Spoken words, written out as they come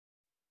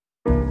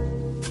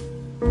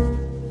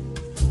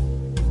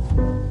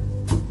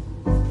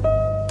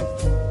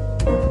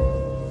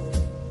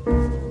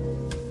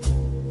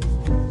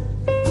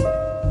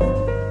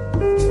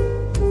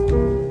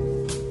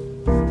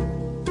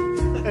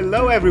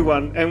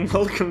everyone, and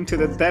welcome to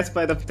the Death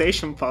by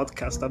Adaptation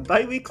podcast, a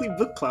bi-weekly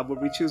book club where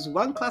we choose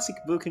one classic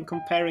book and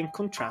compare and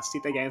contrast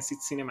it against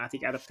its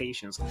cinematic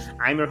adaptations.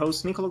 I'm your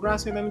host, Nicolo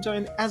Grasso, and I'm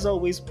joined, as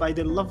always, by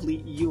the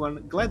lovely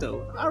Ewan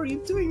Gledo. How are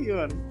you doing,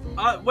 Ewan?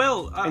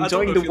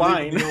 Enjoying the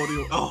wine.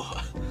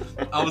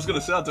 I was going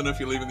to say, I don't know if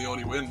you're leaving the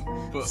audio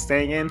in, but...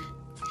 Staying in?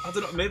 I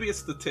don't know, maybe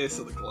it's the taste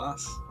of the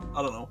glass.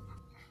 I don't know.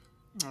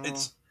 Oh.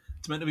 It's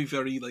meant to be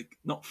very,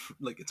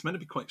 it's meant to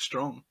be quite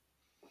strong,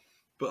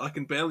 but I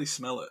can barely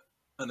smell it.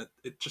 And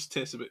it just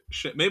tastes a bit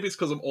shit. Maybe it's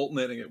because I'm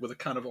alternating it with a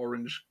can of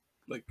orange,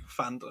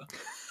 Fanta.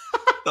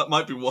 That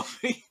might be why.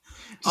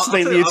 Just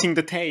diluting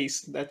the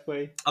taste that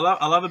way.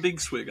 I'll have a big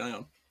swig, hang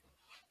on.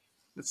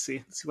 Let's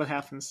see what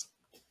happens.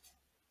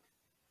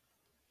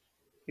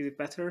 Is it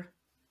better?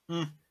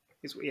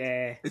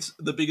 Yeah. It's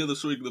the bigger the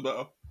swig, the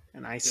better.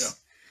 Nice.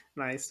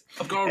 Yeah. Nice.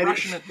 I've got to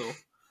ration it,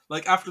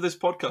 though. After this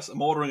podcast,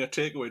 I'm ordering a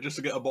takeaway just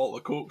to get a bottle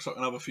of Coke so I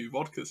can have a few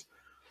vodkas.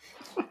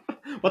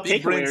 What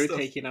takeaway are you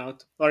taking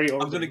out? I'm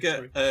going to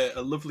get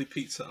a lovely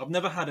pizza. I've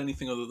never had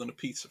anything other than a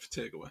pizza for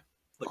takeaway.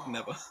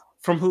 Never.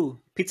 From who?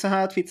 Pizza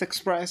Hut, Pizza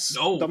Express,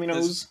 no,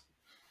 Domino's?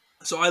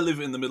 So I live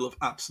in the middle of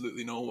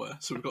absolutely nowhere,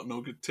 so we've got no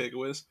good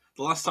takeaways.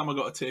 The last time I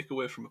got a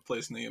takeaway from a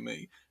place near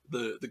me,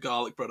 the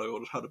garlic bread I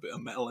ordered had a bit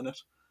of metal in it,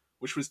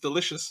 which was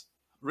delicious.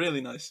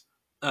 Really nice.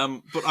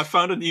 But I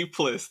found a new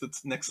place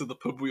that's next to the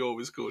pub we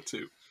always go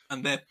to,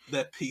 and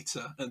their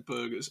pizza and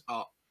burgers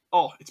are...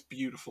 Oh, it's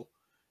beautiful.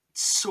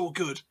 It's so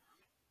good.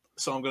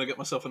 So I'm going to get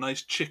myself a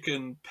nice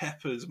chicken,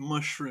 peppers,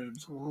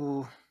 mushrooms.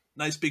 Ooh.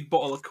 Nice big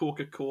bottle of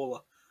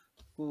Coca-Cola.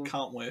 Ooh.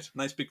 Can't wait.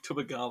 Nice big tub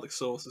of garlic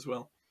sauce as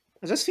well.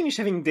 I just finished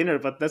having dinner,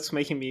 but that's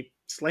making me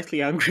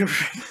slightly hungry.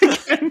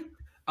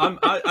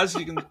 As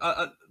you can,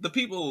 the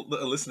people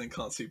that are listening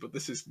can't see, but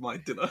this is my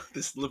dinner.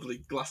 This lovely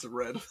glass of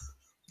red.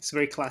 It's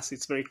very classy.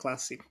 It's very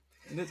classy.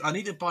 I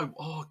need to buy.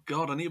 Oh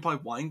God, I need to buy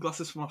wine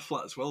glasses for my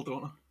flat as well,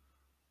 don't I?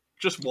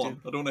 Just one.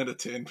 I don't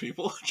entertain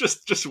people.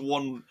 Just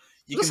one.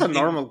 Just a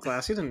normal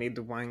glass. You don't need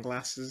the wine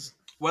glasses.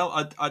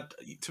 Well,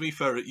 to be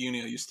fair, at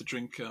uni I used to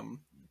drink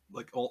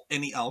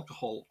any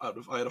alcohol out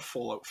of. I had a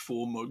Fallout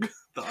 4 mug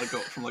that I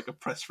got from a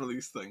press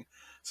release thing,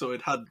 so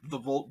it had the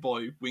Vault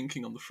Boy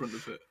winking on the front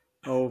of it.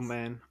 Oh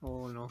man!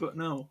 Oh no! But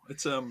no,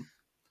 it's I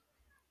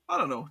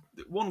don't know.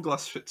 One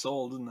glass fits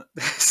all, doesn't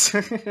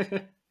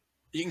it?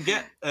 You can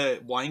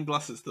get wine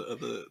glasses that are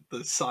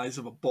the size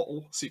of a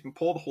bottle, so you can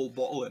pour the whole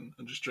bottle in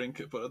and just drink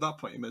it. But at that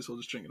point, you may as well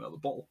just drink it out of the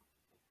bottle.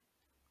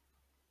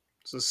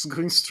 So it's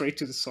going straight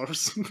to the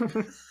source.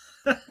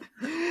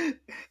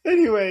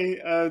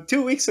 Anyway,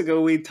 2 weeks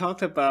ago we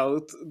talked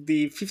about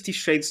the 50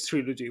 Shades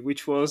trilogy,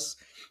 which was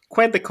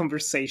quite the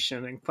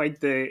conversation and quite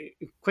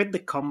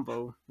the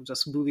combo of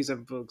just movies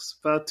and books.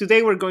 But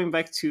today we're going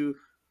back to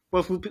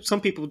what some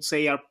people would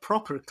say are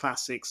proper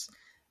classics.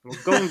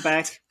 We're going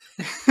back.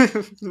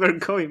 We're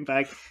going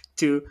back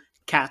to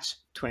Catch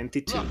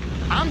 22. Look,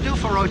 I'm due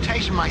for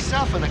rotation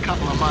myself in a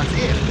couple of months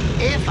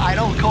if I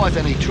don't cause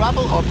any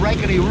trouble or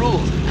break any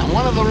rules. And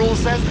one of the rules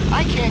says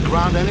I can't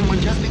ground anyone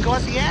just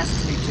because he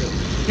asks me to.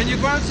 Can you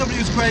ground somebody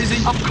who's crazy?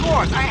 Of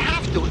course, I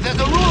have to. There's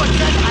a rule that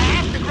says I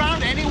have to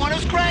ground anyone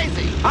who's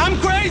crazy. I'm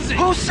crazy!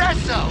 Who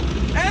says so?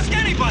 Ask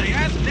anybody.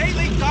 Ask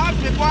Daily, Doc,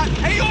 McWatt.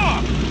 Hey,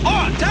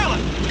 tell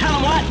him. Tell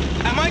him what?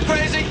 Am I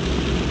crazy?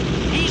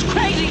 He's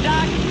crazy,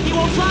 Doc. He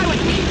won't fly with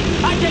me.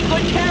 I take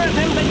good care of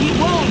him, but he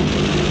won't.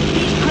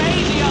 He's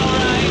crazy, all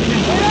right.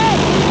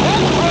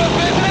 That's proof,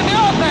 isn't it?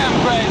 You're damn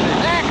crazy.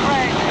 They're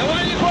crazy. And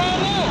why do you ground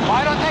them?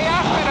 Why don't they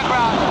ask me to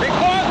ground them?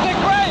 Because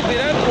they're crazy,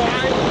 that's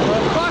why. Well,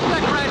 of course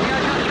they're crazy. I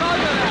just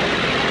told you that.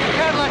 You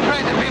can't let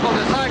crazy people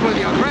decide whether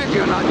you're crazy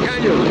or not,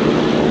 can you?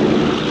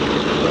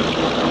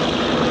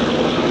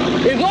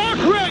 He's all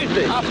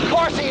crazy. Of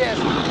course he is.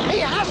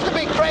 He has to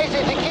be crazy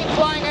to keep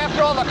flying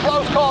after all the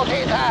close calls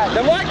he's had.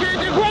 Then why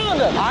can't you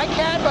ground him? I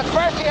can, but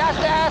first he has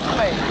to ask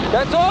me.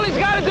 That's all he's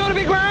got to do to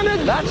be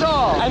grounded? That's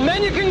all. And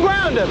then you can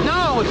ground him.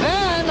 No,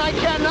 then I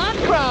cannot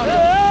ground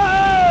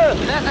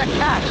him. There's a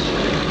catch.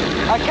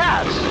 A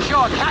catch?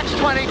 Sure, catch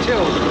 22.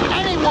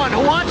 Anyone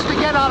who wants to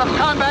get out of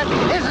combat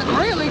isn't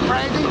really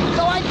crazy,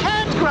 so I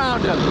can't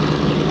ground him.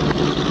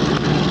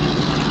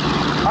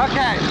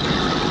 Okay,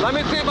 let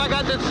me see if I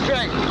got this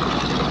straight.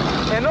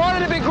 In order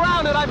to be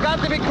grounded, I've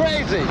got to be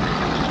crazy.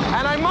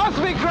 And I must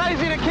be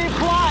crazy to keep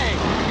flying.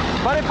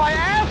 But if I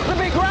ask to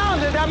be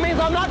grounded, that means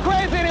I'm not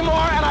crazy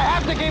anymore and I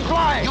have to keep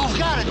flying. You've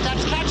got it.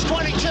 That's catch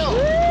 22.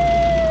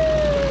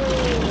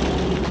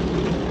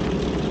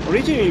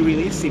 Originally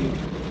released in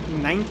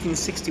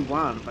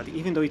 1961, but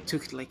even though it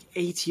took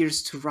 8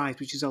 years to write,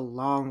 which is a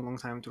long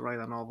time to write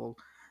a novel,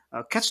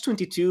 Catch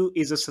 22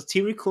 is a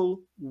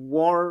satirical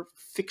war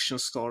fiction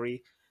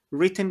story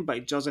written by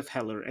Joseph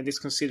Heller and is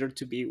considered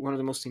to be one of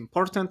the most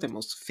important and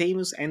most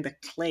famous and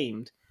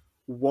acclaimed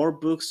war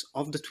books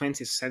of the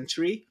 20th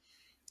century.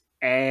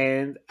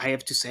 And I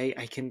have to say,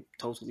 I can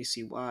totally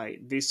see why.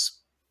 This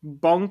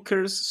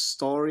bonkers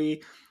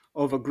story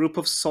of a group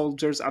of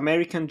soldiers,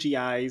 American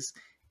GIs,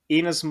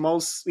 on a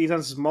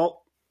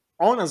small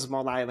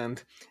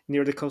island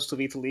near the coast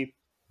of Italy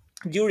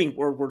during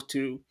World War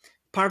II,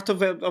 part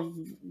of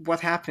what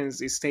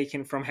happens is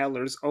taken from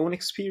Heller's own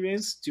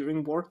experience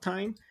during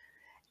wartime,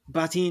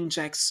 but he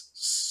injects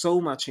so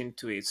much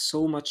into it,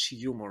 so much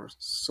humor,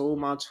 so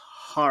much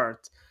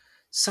heart,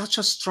 such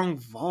a strong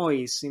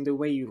voice in the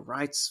way he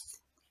writes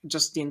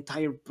just the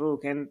entire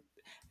book. And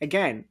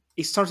again,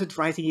 he started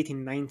writing it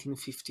in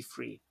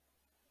 1953,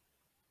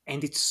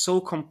 and it's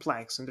so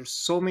complex, and there's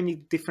so many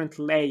different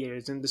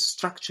layers, and the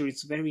structure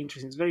is very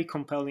interesting, it's very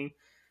compelling.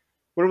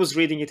 Where I was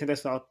reading it and I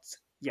thought,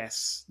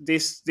 yes,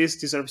 this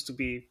deserves to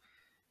be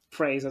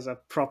praised as a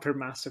proper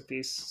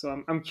masterpiece.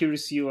 So I'm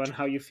curious you on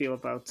how you feel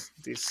about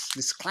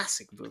this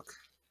classic book.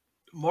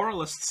 More or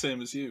less the same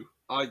as you.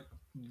 I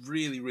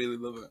really, really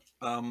love it.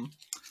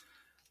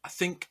 I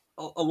think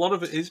a lot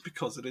of it is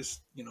because it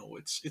is,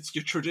 it's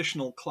your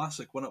traditional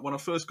classic. When I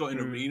first got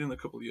into reading a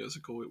couple of years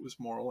ago, it was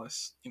more or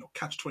less,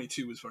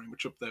 Catch-22 was very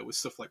much up there with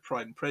stuff like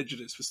Pride and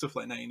Prejudice, with stuff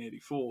like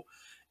 1984.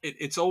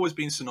 It's always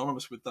been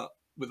synonymous with that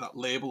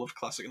label of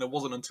classic, and it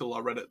wasn't until I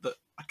read it that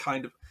I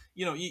kind of,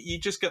 you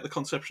just get the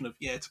conception of,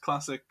 yeah, it's a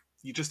classic.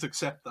 You just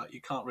accept that.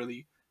 You can't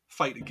really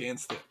fight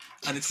against it.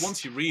 And it's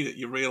once you read it,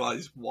 you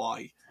realize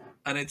why.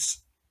 And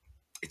it's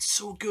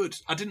so good.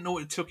 I didn't know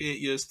it took 8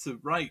 years to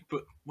write,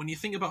 but when you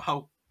think about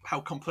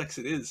how complex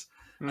it is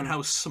and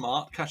how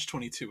smart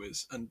Catch-22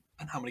 is, and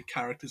how many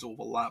characters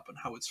overlap and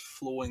how it's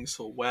flowing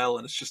so well,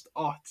 and it's just,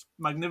 it's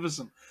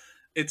magnificent.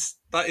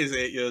 That is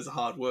 8 years of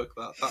hard work.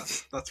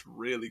 That's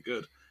really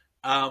good.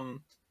 And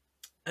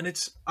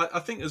I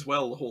think as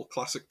well, the whole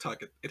classic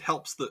tag, it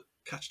helps that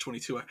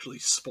Catch-22 actually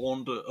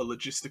spawned a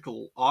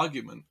logistical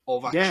argument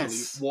of actually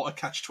what a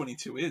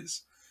Catch-22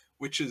 is,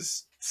 which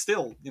is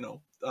still,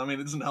 I mean,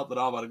 it doesn't help that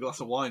I've had a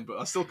glass of wine, but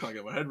I still can't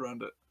get my head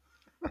around it.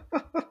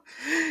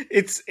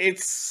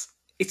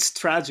 It's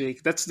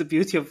tragic. That's the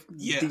beauty of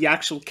the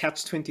actual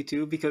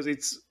Catch-22, because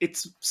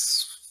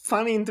it's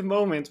funny in the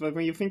moment, but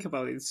when you think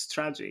about it, it's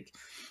tragic.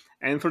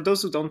 And for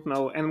those who don't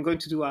know, and I'm going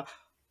to do a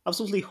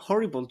absolutely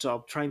horrible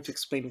job trying to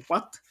explain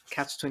what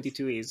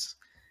Catch-22 is.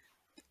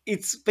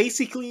 It's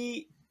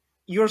basically,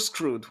 you're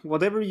screwed.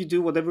 Whatever you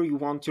do, whatever you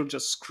want, you're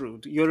just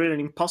screwed. You're in an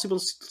impossible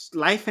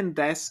life and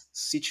death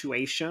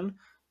situation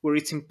where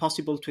it's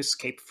impossible to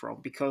escape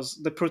from, because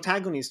the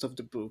protagonist of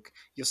the book,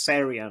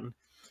 Yossarian,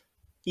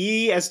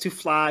 he has to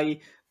fly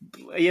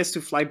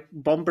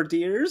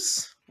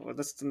bombardiers. Well,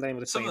 that's the name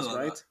of the planes,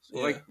 right?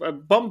 Yeah. Like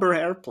bomber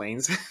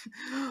airplanes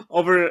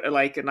over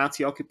like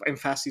Nazi occupied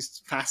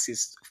fascist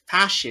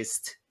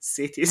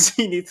cities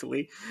in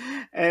Italy,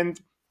 and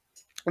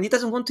he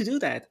doesn't want to do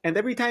that. And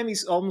every time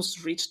he's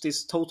almost reached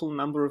this total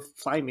number of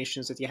fly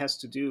missions that he has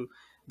to do,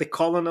 the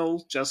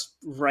colonel just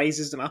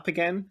raises them up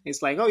again.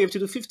 It's like, oh, you have to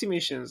do 50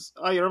 missions.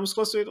 Oh, you're almost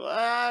close to it.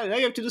 Now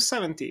you have to do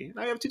 70.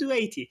 Now you have to do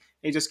 80.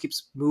 And he just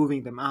keeps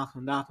moving them up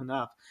and up and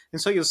up.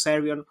 And so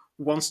Yossarian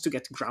wants to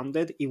get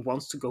grounded. He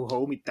wants to go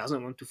home. He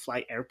doesn't want to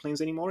fly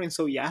airplanes anymore. And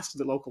so he asks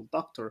the local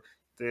doctor,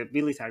 the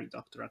military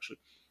doctor actually,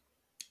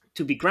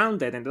 to be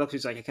grounded. And the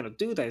doctor's like, I cannot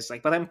do this.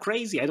 Like, but I'm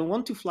crazy. I don't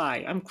want to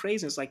fly. I'm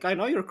crazy. It's like, I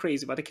know you're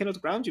crazy, but I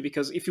cannot ground you,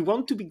 because if you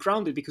want to be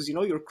grounded because you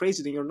know you're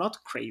crazy, then you're not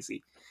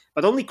crazy.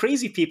 But only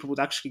crazy people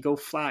would actually go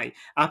fly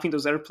up in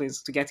those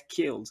airplanes to get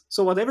killed.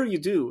 So whatever you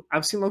do,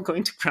 I'm still not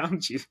going to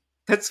ground you.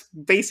 That's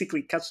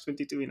basically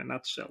Catch-22 in a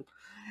nutshell.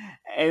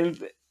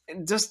 And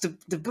just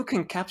the book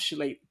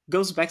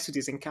goes back to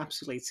this,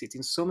 encapsulates it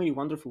in so many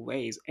wonderful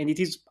ways. And it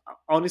is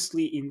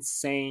honestly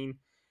insane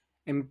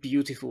and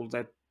beautiful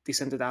that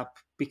this ended up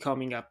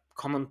becoming a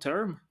common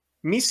term.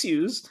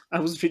 Misused.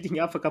 I was reading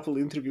up a couple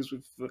of interviews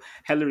with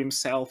Heller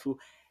himself, who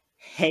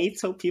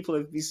hates how people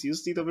have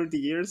misused it over the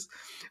years.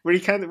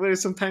 Where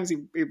sometimes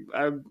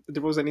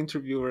there was an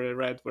interview where I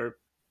read where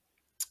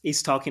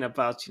he's talking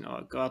about,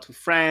 go out with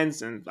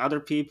friends and other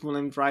people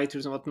and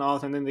writers and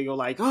whatnot, and then they go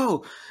like,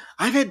 oh,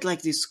 I've had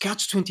like this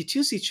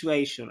Catch-22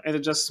 situation, and they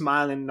just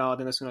smile and nod,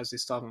 and as soon as they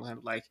stop,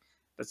 I'm like,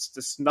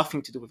 that's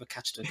nothing to do with a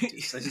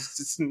Catch-22. So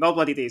it's not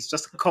what it is.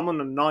 Just a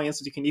common annoyance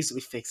that you can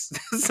easily fix.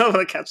 That's not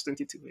what a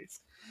Catch-22 is.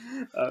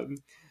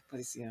 But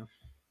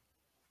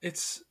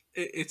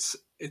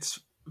it's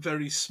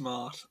very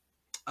smart,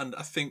 and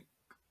I think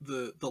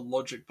the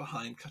logic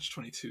behind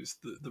Catch-22 is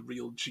the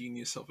real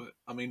genius of it.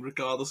 I mean,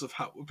 regardless of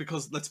how,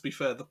 because let's be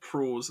fair, the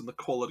prose and the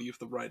quality of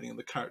the writing and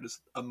the characters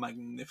are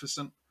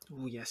magnificent.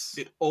 Oh yes,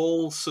 it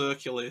all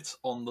circulates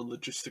on the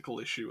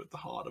logistical issue at the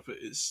heart of it,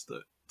 is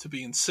that to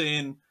be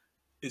insane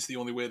is the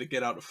only way to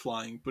get out of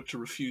flying, but to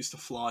refuse to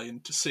fly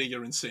and to say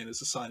you're insane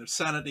is a sign of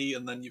sanity,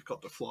 and then you've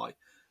got to fly.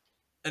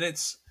 And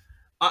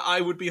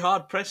I would be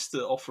hard pressed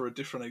to offer a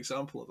different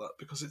example of that,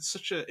 because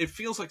it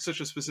feels like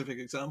such a specific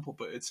example,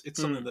 but it's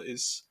something that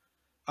is,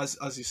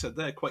 as you said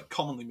there, quite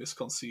commonly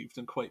misconceived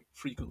and quite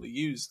frequently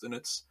used. And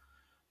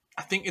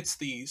I think it's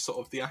the sort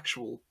of the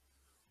actual,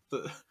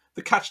 the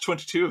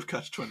Catch-22 of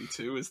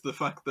Catch-22 is the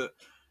fact that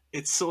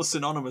it's so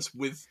synonymous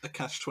with a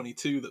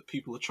Catch-22 that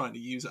people are trying to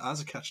use it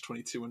as a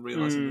Catch-22 and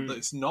realizing that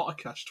it's not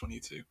a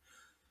Catch-22.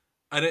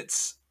 And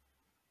it's,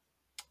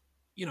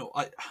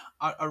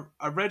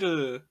 I read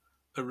a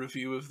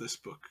review of this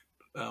book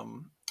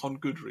on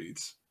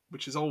Goodreads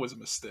which is always a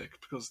mistake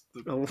because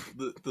Oh,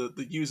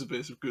 the user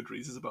base of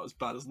Goodreads is about as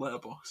bad as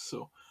Letterboxd. So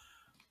well,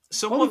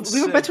 someone we have a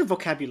said, better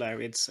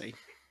vocabulary, I'd say.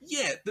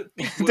 yeah, that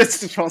big That's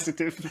the words,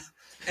 positive.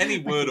 any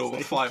I word would over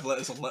say. 5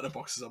 letters on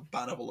Letterboxd is a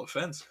bannable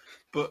offense.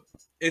 But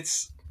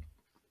it's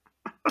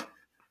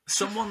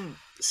someone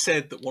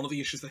said that one of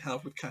the issues they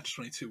have with Catch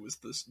 22 was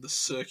the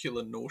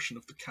circular notion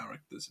of the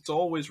characters. It's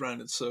always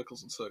round in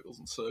circles and circles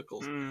and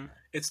circles. Mm.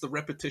 It's the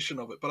repetition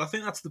of it. But I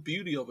think that's the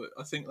beauty of it.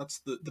 I think that's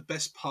the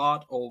best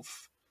part of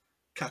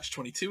Catch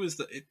 22 is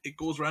that it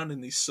goes around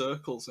in these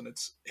circles, and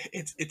it's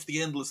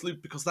the endless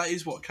loop, because that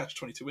is what Catch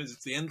 22 is.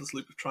 It's the endless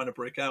loop of trying to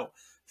break out,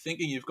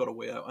 thinking you've got a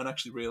way out, and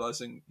actually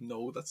realizing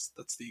no, that's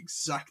the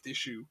exact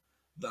issue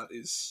that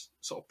is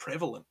sort of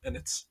prevalent. And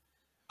it's,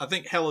 I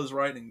think Heller's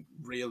writing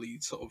really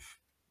sort of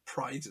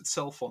prides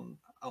itself on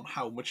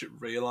how much it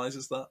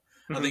realizes that.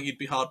 I Mhm. think you'd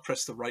be hard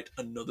pressed to write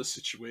another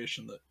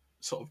situation that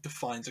sort of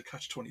defines a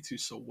Catch 22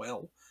 so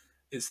well.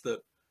 Is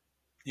that,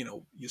 you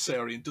know,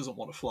 Yossarian doesn't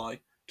want to fly.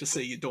 To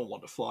say you don't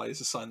want to fly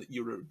is a sign that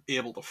you're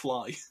able to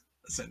fly,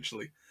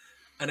 essentially.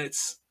 And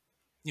it's,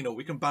 you know,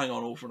 we can bang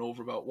on over and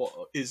over about what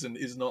is and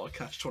is not a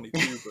Catch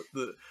 22,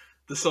 but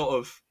the sort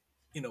of,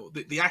 you know,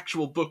 the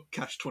actual book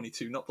Catch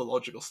 22, not the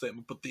logical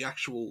statement, but the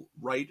actual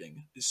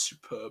writing is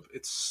superb.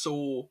 It's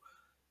so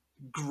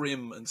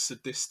grim and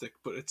sadistic,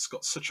 but it's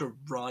got such a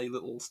wry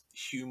little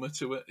humor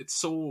to it. It's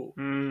so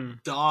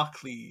Mm.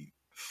 darkly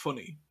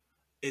funny.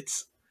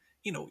 It's,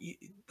 you know,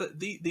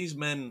 these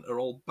men are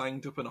all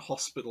banged up in a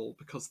hospital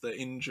because they're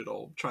injured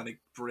or trying to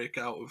break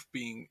out of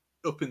being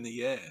up in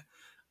the air.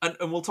 And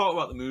we'll talk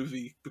about the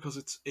movie because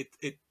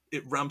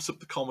it ramps up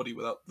the comedy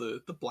without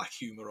the black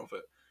humor of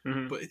it,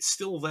 Mhm. but it's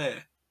still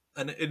there.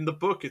 And in the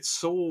book, it's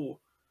so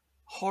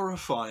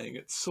horrifying.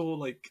 It's so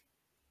like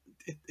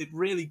it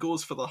really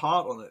goes for the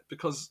heart on it,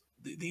 because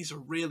these are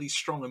really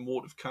strong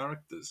emotive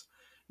characters,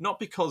 not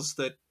because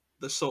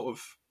they're sort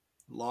of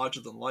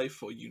larger than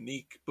life or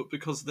unique, but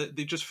because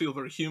they just feel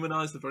very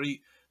humanized. They're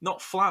very,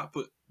 not flat,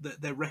 but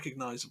they're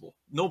recognizable.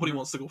 Nobody Mhm.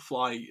 wants to go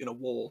fly in a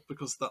wall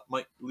because that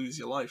might lose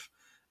your life.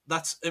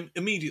 That's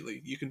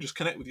immediately you can just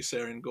connect with your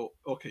Sarah and go,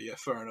 okay, yeah,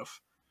 fair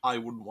enough. I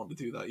wouldn't want to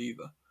do that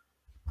either.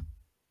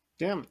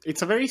 Yeah,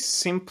 it's a very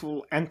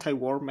simple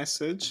anti-war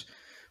message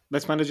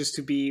that manages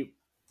to be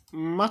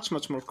much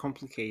much more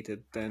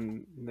complicated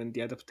than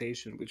the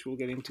adaptation, which we'll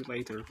get into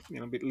later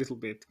in a little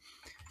bit.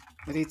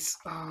 But it's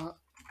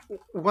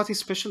what I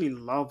especially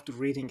loved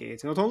reading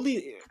it. Not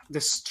only the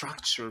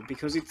structure,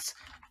 because it's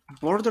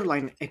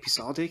borderline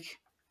episodic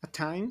at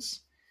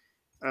times.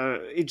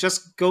 It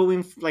just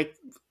going like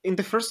in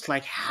the first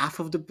like half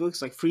of the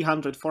books, like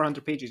 300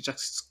 400 pages,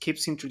 just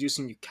keeps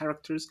introducing new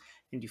characters,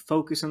 and you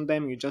focus on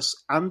them, you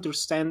just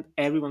understand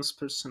everyone's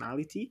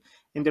personality,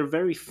 and they're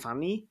very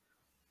funny,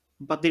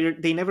 but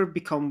they never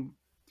become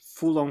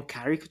full on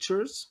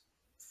caricatures,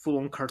 full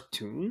on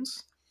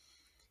cartoons,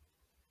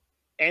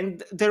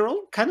 and they're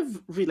all kind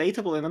of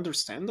relatable and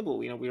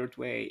understandable in a weird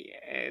way,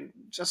 and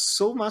just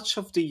so much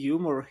of the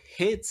humor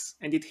hits,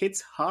 and it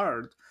hits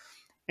hard.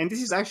 And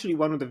this is actually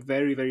one of the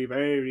very very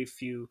very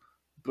few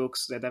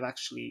books that I've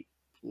actually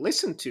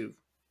listened to.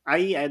 I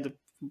had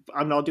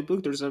an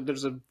audiobook. There's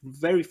a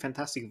very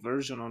fantastic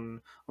version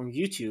on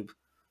YouTube,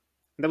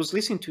 and I was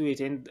listening to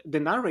it, and the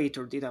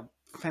narrator did a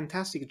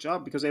fantastic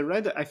job, because I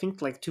read, I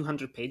think, like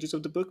 200 pages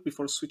of the book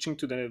before switching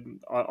to the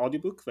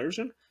audiobook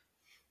version.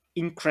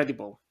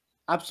 Incredible,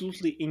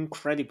 absolutely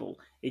incredible.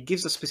 It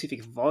gives a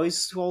specific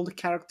voice to all the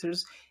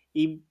characters.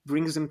 It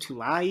brings them to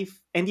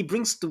life, and it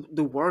brings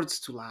the words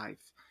to life.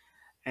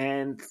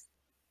 And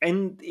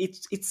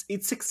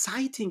it's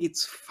exciting,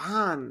 it's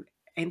fun,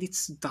 and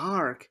it's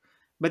dark,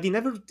 but it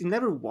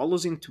never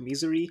wallows into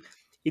misery.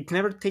 It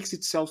never takes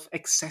itself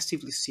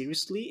excessively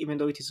seriously, even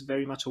though it is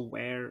very much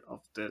aware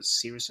of the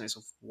seriousness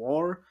of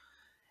war.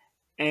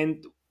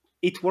 And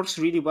it works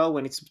really well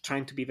when it's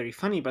trying to be very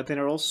funny, but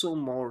there are also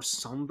more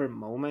somber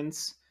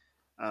moments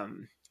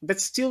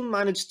that still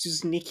manage to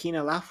sneak in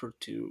a laugh or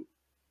two,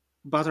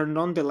 but are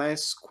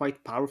nonetheless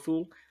quite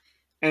powerful.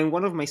 And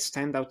one of my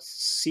standout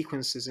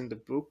sequences in the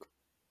book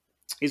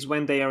is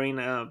when they are in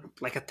a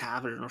like a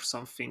tavern or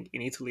something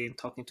in Italy and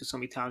talking to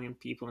some Italian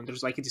people, and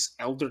there's like this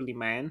elderly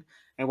man,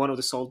 and one of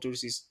the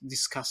soldiers is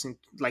discussing,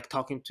 like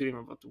talking to him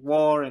about the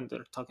war, and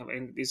they're talking about,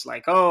 and it's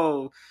like,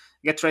 oh,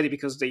 get ready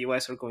because the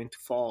US are going to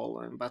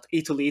fall, and but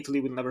Italy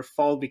will never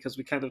fall because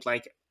we kind of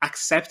like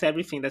accept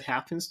everything that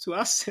happens to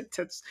us.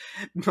 That's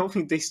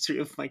knowing the history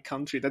of my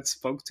country, that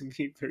spoke to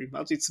me very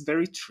much. It's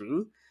very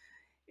true.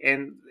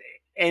 And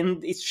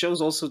and it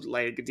shows also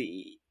like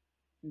the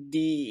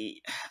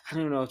I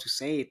don't know how to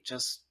say it,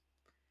 just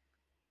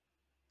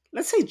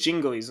let's say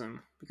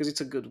jingoism, because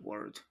it's a good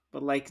word,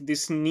 but like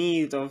this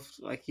need of,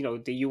 like,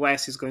 the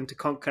US is going to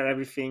conquer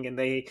everything,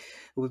 and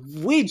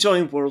we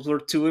joined World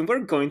War II and we're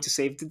going to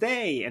save the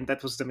day, and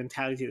that was the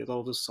mentality that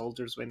all those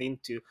soldiers went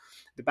into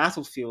the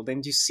battlefield.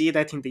 And you see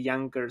that in the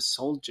younger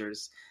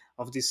soldiers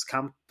of this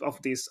camp, of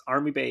this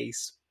army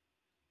base,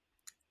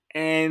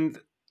 and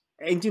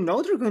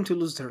they're going to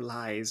lose their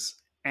lives,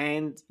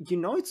 and you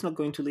know it's not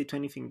going to lead to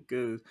anything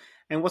good.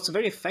 And what's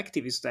very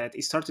effective is that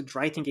he started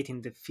writing it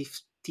in the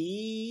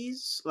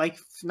 50s, like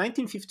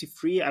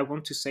 1953. I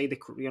want to say the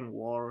Korean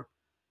War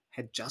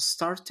had just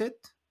started,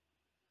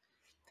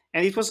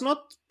 and it was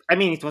not. I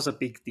mean, it was a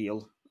big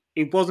deal.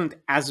 It wasn't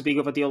as big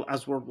of a deal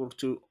as World War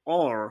II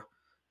or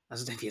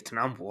as the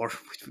Vietnam War,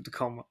 which would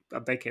come a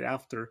decade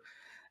after,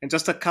 and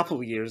just a couple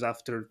of years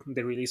after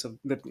the release of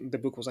the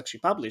book was actually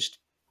published.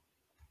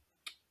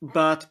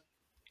 But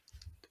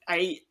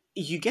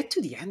you get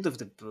to the end of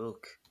the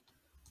book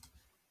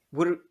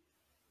where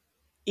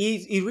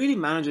it really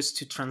manages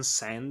to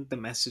transcend the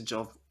message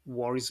of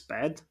war is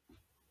bad,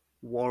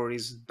 war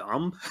is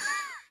dumb,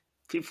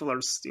 people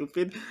are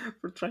stupid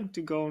for trying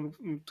to go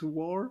to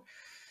war.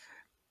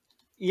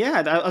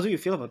 Yeah, how do you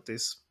feel about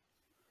this?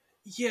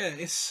 Yeah,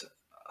 it's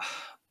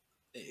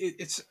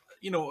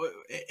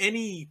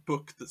any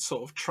book that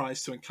sort of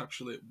tries to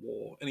encapsulate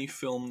war, any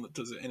film that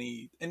does it,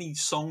 any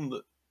song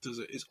that does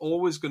it is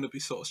always going to be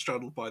sort of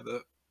straddled by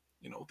the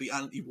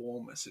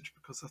anti-war message,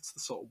 because that's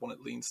the sort of one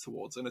it leans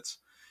towards. And it's,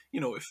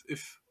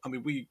 if I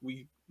mean,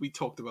 we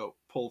talked about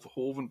Paul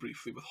Verhoeven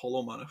briefly with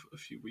Hollow Man a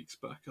few weeks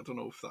back. I don't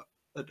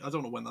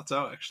know when that's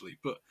out actually,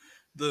 but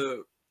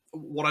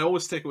what I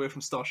always take away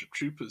from Starship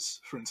Troopers,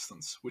 for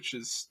instance, which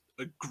is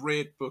a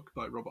great book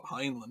by Robert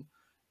Heinlein,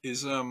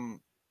 is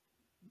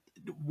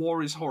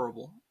war is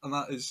horrible, and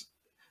that is,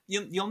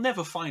 you'll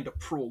never find a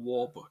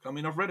pro-war book. I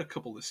mean, I've read a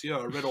couple this year.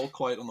 I read All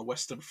Quiet on the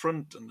Western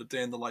Front and A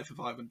Day in the Life of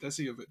Ivan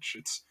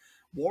Desievich.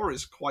 War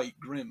is quite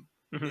grim.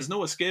 Mhm. There's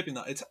no escaping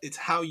that. It's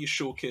how you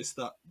showcase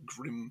that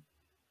grim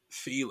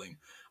feeling,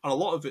 and a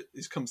lot of it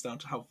comes down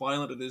to how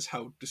violent it is,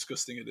 how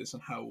disgusting it is,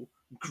 and how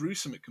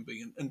gruesome it can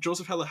be. And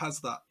Joseph Heller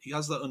has that. He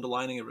has that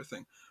underlining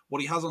everything.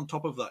 What he has on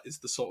top of that is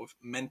the sort of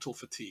mental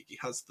fatigue. He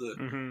has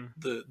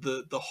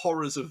the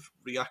horrors of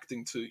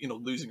reacting to,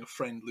 losing a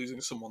friend,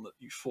 losing someone that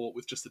you fought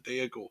with just a day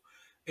ago.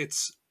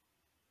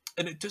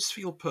 And it does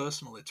feel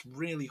personal. It's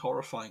really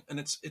horrifying, and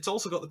it's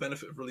also got the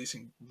benefit of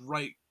releasing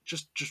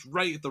just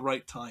right at the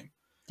right time.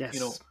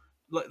 Yes.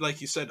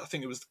 Like you said, I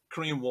think it was the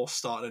Korean War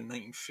started in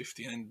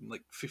 1950 and in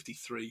like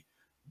 53.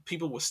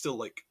 People were still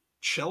like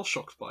shell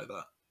shocked by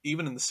that,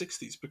 even in the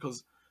 60s,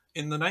 because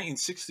in the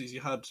 1960s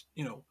you had,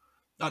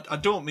 I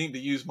don't mean to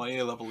use my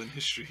A level in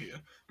history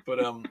here,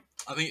 but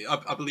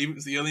I believe it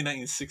was the early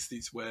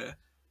 1960s where,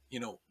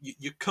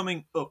 you're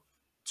coming up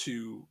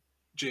to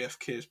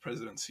JFK's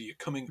presidency, you're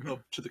coming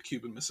up to the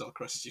Cuban Missile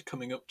Crisis, you're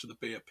coming up to the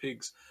Bay of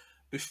Pigs.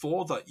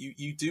 Before that,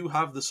 you do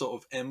have the sort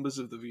of embers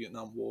of the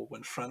Vietnam War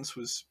when France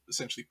was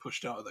essentially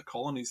pushed out of their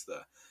colonies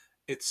there.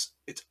 It's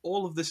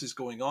all of this is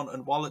going on,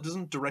 and while it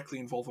doesn't directly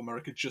involve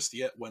America just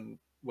yet, when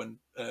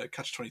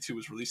Catch-22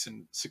 was released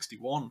in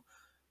 '61,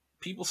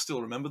 people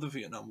still remember the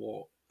Vietnam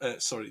War.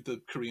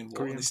 The Korean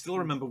War, and they still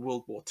remember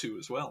World War II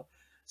as well.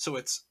 So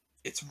it's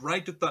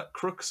right at that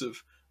crux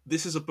of,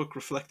 this is a book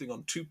reflecting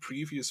on two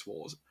previous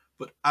wars,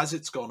 but as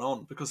it's gone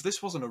on, because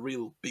this wasn't a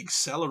real big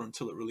seller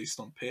until it released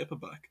on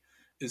paperback,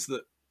 is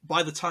that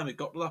by the time it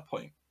got to that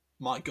point,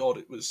 my God,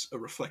 it was a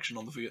reflection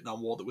on the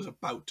Vietnam War that was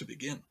about to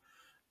begin.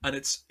 And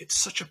it's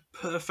such a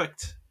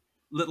perfect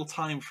little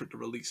time for it to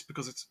release,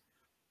 because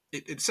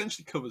it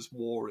essentially covers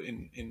war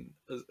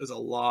as a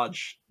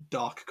large,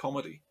 dark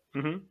comedy.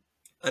 Mm-hmm.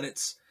 And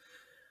it's,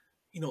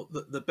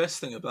 the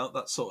best thing about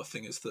that sort of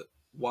thing is that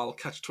while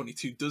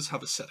Catch-22 does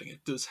have a setting,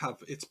 it does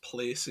have its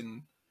place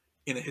in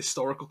a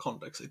historical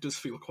context, it does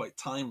feel quite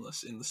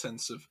timeless in the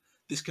sense of,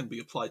 this can be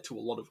applied to a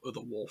lot of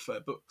other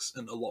warfare books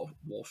and a lot of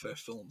warfare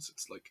films.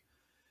 It's like,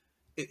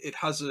 it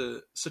has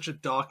such a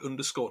dark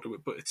underscore to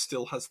it, but it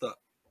still has that,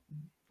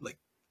 like,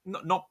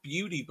 not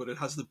beauty, but it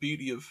has the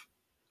beauty of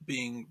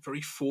being very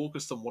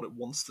focused on what it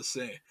wants to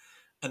say.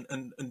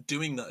 And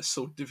doing that is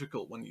so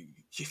difficult when you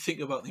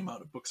think about the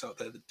amount of books out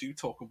there that do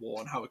talk of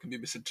war and how it can be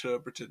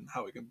misinterpreted and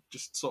how it can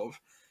just sort of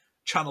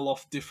channel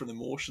off different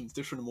emotions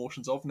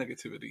of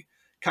negativity.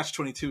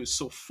 Catch-22 is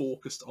so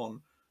focused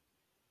on,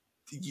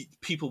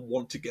 people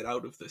want to get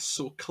out of this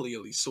so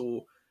clearly,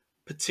 so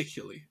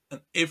particularly,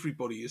 and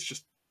everybody is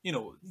just,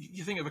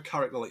 you think of a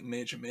character like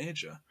Major,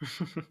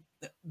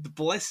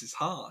 bless his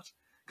heart,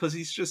 because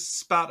he's just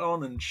spat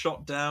on and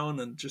shot down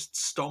and just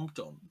stomped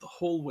on the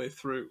whole way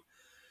through.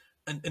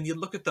 And you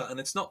look at that, and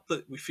it's not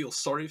that we feel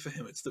sorry for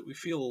him, it's that we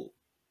feel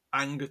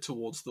anger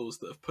towards those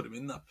that have put him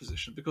in that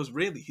position, because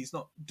really he's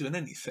not done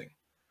anything.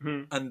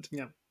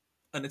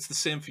 And it's the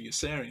same for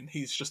Yossarian.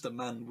 He's just a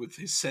man with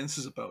his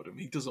senses about him.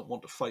 He doesn't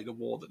want to fight a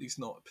war that he's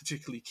not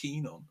particularly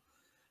keen on,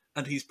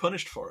 and he's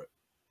punished for it.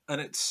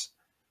 And it's,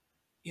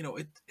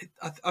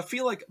 I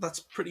feel like that's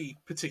pretty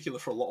particular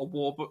for a lot of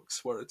war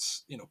books, where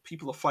it's,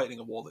 people are fighting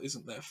a war that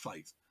isn't their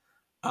fight.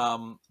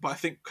 But I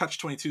think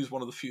Catch-22 is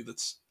one of the few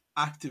that's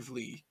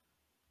actively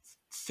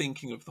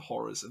thinking of the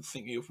horrors and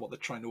thinking of what they're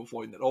trying to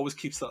avoid, and it always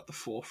keeps that at the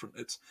forefront.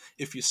 It's,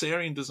 if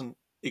Yossarian doesn't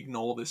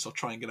ignore this or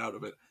try and get out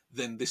of it,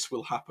 then this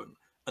will happen.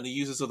 And he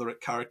uses other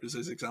characters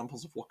as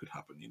examples of what could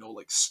happen,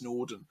 like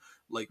Snowden,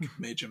 like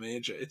Major.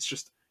 It's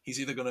just, he's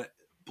either going to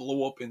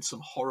blow up in some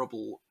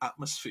horrible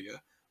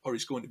atmosphere, or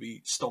he's going to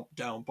be stomped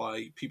down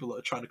by people that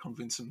are trying to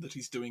convince him that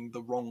he's doing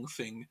the wrong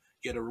thing,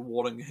 yet are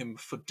rewarding him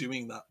for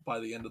doing that by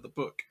the end of the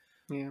book.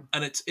 Yeah.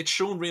 And it's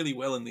shown really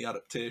well in the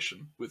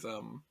adaptation with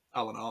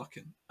Alan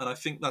Arkin, and I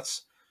think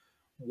that's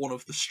one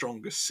of the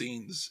strongest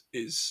scenes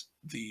is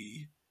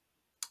the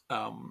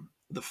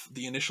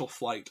initial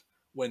flight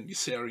when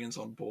Yossarian's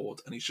on board,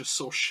 and he's just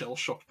so shell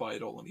shocked by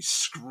it all, and he's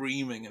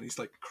screaming and he's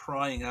like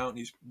crying out and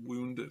he's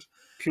wounded.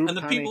 Pure And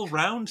the panic. people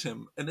around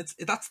him, and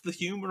that's the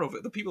humor of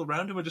it. The people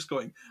around him are just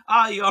going,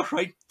 "Ah, you're all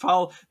right,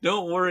 pal.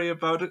 Don't worry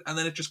about it." And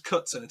then it just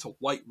cuts, and it's a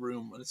white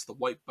room, and it's the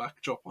white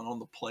backdrop on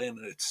the plane,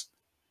 and it's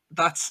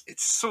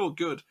so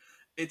good.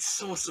 It's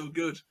so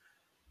good.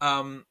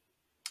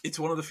 It's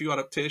one of the few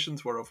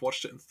adaptations where I've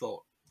watched it and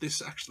thought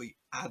this actually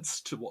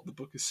adds to what the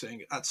book is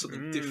saying. It adds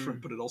something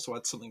different, but it also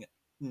adds something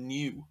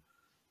new.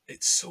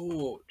 It's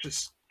so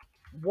just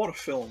what a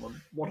film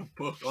and what a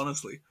book.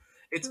 Honestly,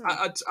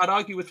 I'd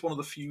argue it's one of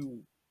the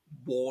few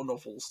war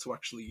novels to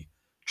actually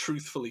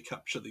truthfully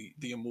capture the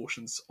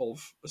emotions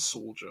of a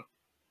soldier.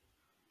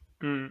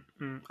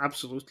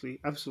 Absolutely.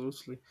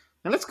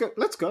 And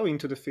let's go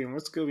into the film.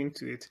 Let's go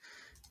into it.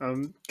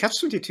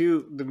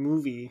 Catch-22, the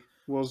movie,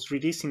 was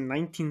released in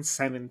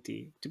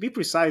 1970. To be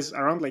precise,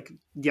 around like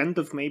the end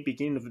of May,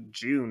 beginning of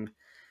June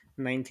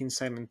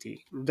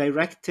 1970.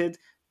 Directed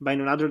by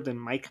none other than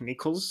Mike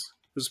Nichols,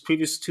 whose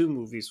previous two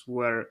movies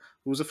were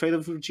Who's Afraid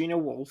of Virginia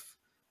Woolf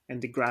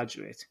and The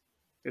Graduate.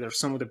 They are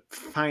some of the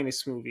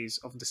finest movies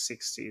of the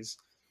 60s.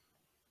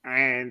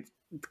 And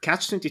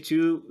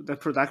Catch-22, the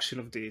production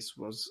of this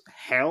was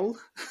hell.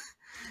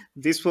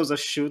 This was a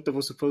shoot that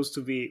was supposed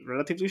to be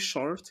relatively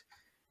short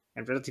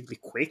and relatively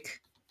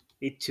quick.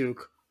 It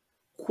took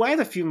quite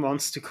a few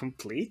months to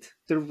complete.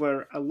 There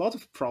were a lot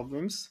of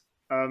problems.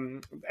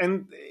 And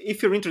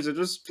if you're interested,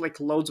 there's like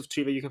loads of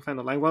trivia you can find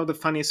online. One of the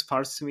funniest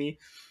parts to me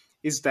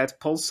is that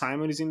Paul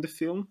Simon is in the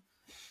film,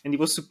 and he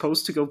was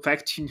supposed to go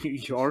back to New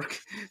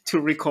York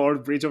to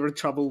record Bridge Over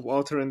Troubled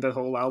Water and the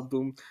whole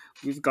album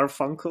with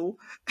Garfunkel,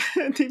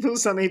 and he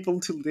was unable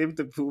to leave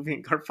the movie,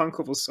 and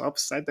Garfunkel was so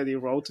upset that he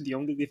wrote The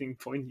Only Living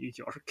Boy in New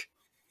York.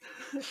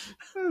 I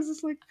was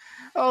just like,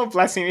 oh,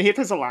 bless him. He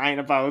has a line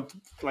about,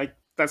 like,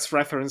 that's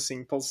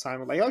referencing Paul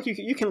Simon, like, oh,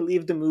 you can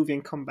leave the movie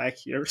and come back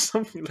here, or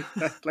something like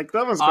that. Like,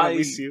 that was gonna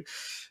miss you.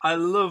 I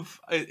love,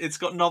 it's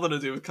got nothing to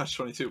do with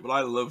Catch-22, but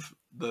I love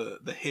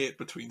the hate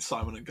between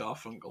Simon and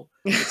Garfunkel.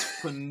 It's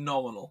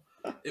phenomenal.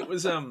 It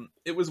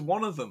was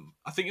one of them.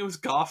 I think it was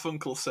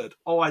Garfunkel said,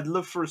 "Oh, I'd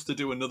love for us to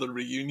do another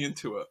reunion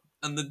tour,"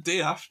 and the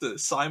day after,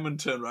 Simon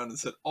turned around and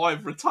said, "Oh,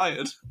 I've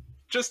retired."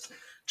 Just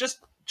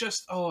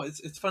oh,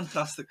 it's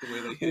fantastic the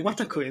way they hit. What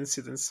a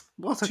coincidence!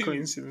 What a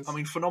coincidence! I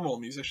mean, phenomenal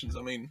musicians.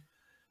 I mean,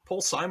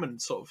 Paul Simon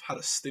sort of had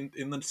a stint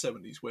in the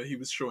 70s where he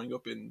was showing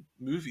up in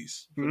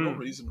movies for no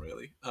reason,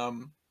 really.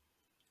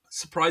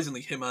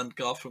 Surprisingly, him and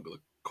Garfunkel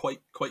are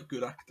quite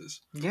good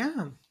actors.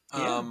 Yeah.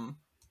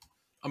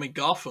 I mean,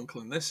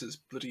 Garfunkel in this is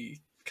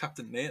bloody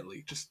Captain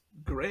Nately, just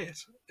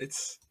great.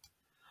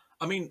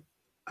 I mean,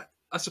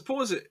 I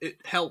suppose it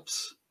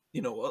helps.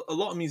 You know, a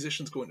lot of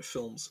musicians go into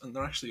films and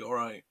they're actually all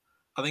right.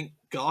 I think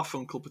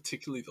Garfunkel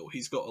particularly, though,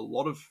 he's got a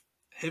lot of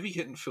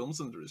heavy-hitting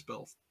films under his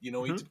belt. You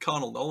know, he did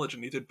Carnal Knowledge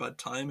and he did Bad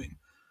Timing.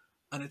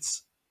 And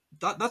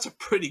that's a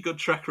pretty good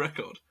track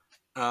record.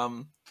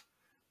 But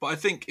I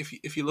think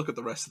if you look at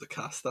the rest of the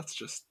cast, that's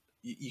just,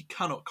 you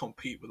cannot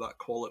compete with that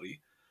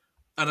quality.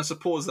 And I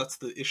suppose that's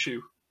the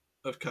issue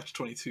of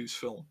Catch-22's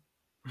film.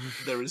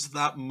 There is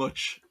that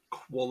much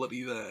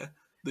quality there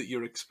that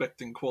you're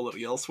expecting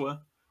quality elsewhere.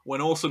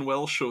 When Orson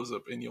Welles shows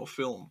up in your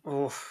film,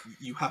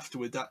 you have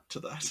to adapt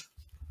to that.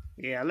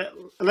 Yeah,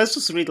 let's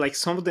just read like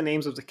some of the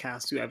names of the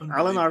cast. You have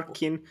Alan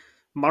Arkin,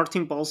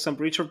 Martin Balsam,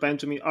 Richard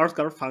Benjamin, Art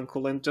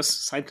Garfunkel, and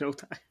just side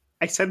note,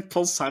 I said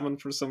Paul Simon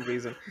for some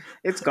reason.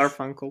 It's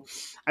Garfunkel.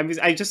 I mean,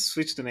 I just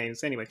switched the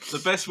names anyway. The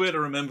best way to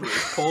remember it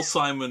is Paul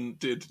Simon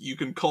did You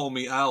Can Call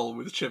Me Al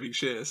with Chevy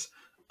Chase,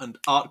 and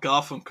Art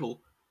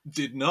Garfunkel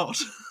did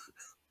not.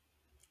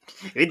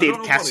 He did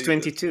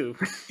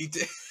Catch-22. He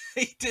did.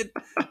 He did.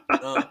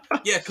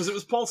 Yeah, because it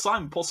was Paul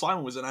Simon. Paul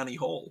Simon was in Annie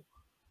Hall.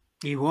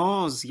 He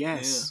was,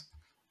 yes.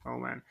 Yeah. Oh,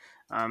 man.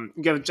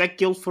 You have Jack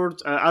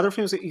Guilford. Other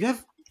films. You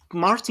have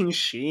Martin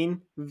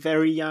Sheen,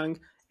 very young.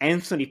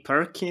 Anthony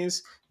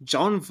Perkins.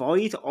 John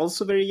Voight,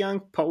 also very young.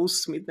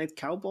 Post Midnight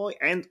Cowboy.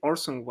 And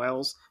Orson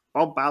Welles.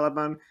 Bob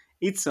Balaban.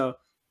 It's a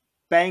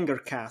banger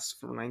cast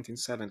for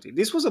 1970.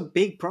 This was a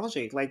big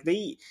project. Like,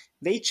 they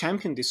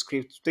championed this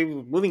script. They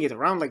were moving it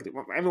around. Like,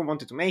 everyone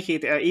wanted to make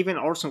it. Even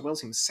Orson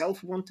Welles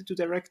himself wanted to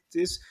direct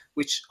this,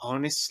 which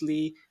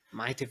honestly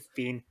might have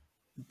been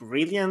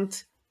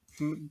brilliant.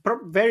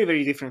 Very,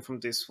 very different from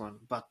this one,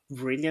 but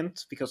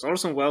brilliant, because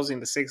Orson Welles in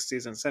the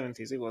 60s and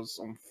 70s, it was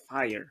on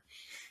fire.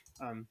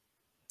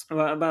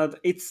 But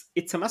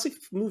it's a massive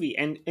movie,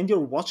 and you're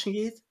watching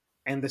it,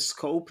 and the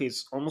scope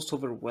is almost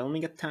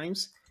overwhelming at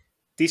times.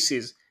 This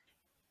is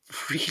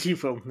really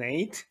well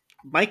made.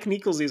 Mike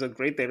Nichols is a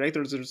great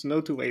director. There's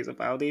no two ways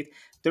about it.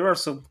 There are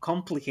some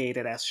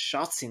complicated ass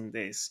shots in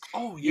this.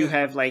 Oh You yeah,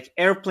 have like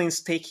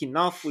airplanes taking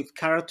off with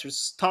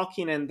characters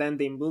talking, and then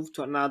they move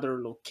to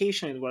another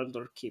location where they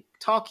keep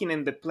talking,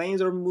 and the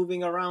planes are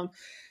moving around.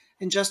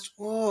 And just,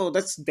 oh,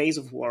 that's days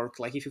of work.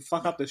 Like, if you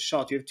fuck up the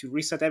shot, you have to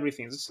reset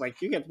everything. It's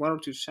like you get one or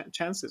two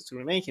chances to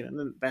remake it, and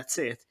then that's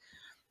it.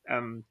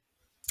 Um,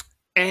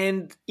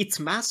 and it's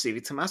massive.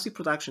 It's a massive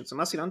production. It's a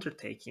massive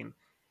undertaking.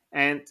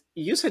 And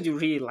you said you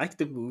really liked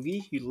the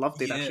movie. You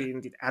loved it Yeah. actually,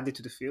 and it added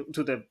to the film,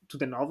 to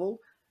the novel.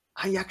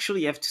 I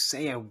actually have to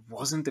say I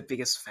wasn't the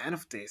biggest fan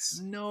of this.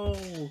 No.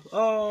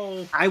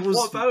 Oh. I was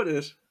What about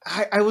it?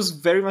 I was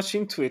very much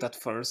into it at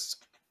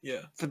first,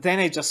 Yeah. but then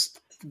I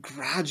just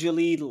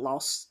gradually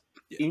lost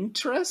Yeah.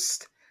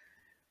 interest.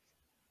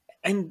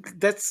 And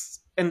that's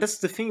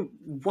the thing.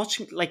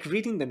 Watching, like,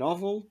 reading the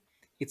novel,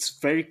 it's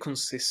very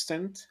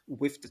consistent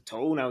with the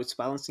tone, how it's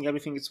balancing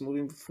everything, it's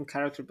moving from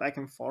character back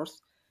and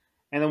forth.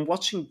 And I'm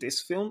watching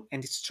this film,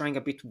 and it's trying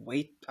a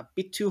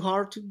bit too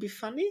hard to be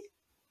funny.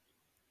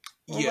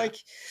 Or, Yeah. like,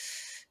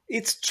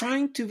 it's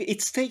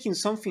taking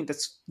something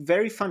that's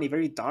very funny,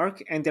 very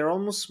dark, and they're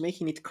almost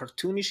making it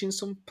cartoonish in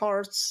some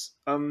parts.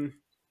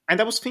 And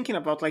I was thinking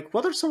about, like,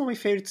 what are some of my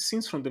favorite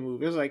scenes from the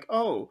movie? I was like,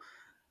 oh,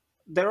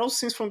 they're all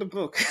scenes from the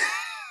book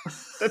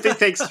that they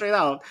take straight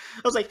out.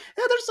 I was like,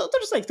 yeah,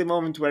 there's like the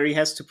moment where he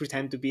has to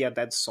pretend to be a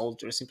dead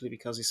soldier simply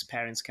because his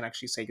parents can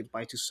actually say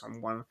goodbye to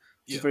someone. Which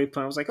is Yeah. very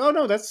fun. I was like, oh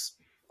no, that's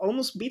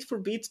almost beat for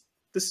beat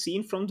the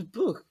scene from the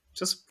book,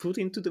 just put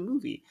into the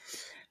movie.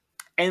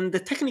 And the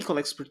technical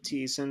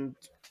expertise and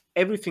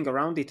everything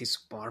around it is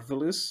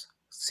marvelous.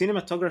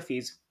 Cinematography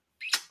is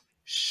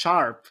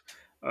sharp.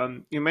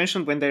 You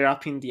mentioned when they're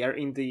up in the air,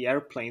 in the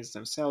airplanes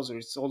themselves, where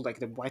it's all like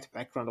the white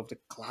background of the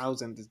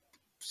clouds and the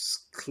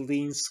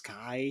clean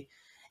sky.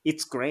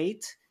 It's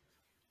great,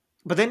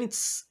 but then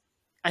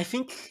I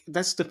think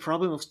that's the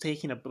problem of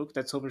taking a book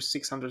that's over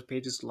 600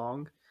 pages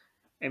long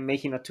and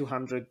making a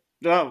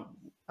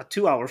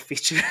 2-hour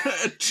feature.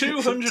 A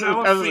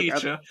 200-hour I was like,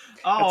 feature. that's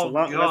Oh a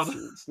lot. god.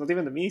 It's not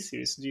even the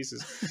miniseries,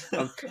 Jesus.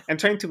 And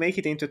trying to make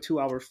it into a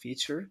 2-hour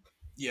feature.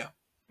 Yeah.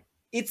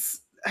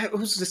 It's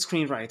who's the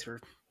screenwriter?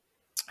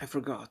 I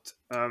forgot.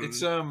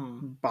 It's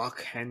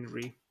Buck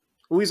Henry,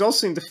 who is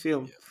also in the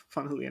film.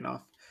 Funnily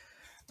enough,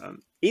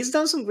 he's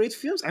done some great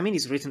films. I mean,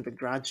 he's written The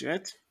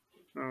Graduate.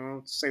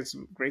 So it's a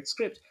great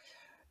script,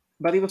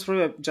 but it was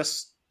probably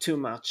just too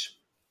much.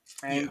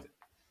 And Yeah.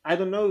 I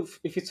don't know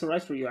if it's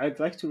alright for you. I'd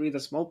like to read a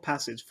small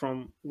passage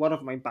from one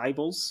of my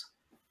Bibles,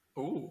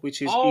 Ooh.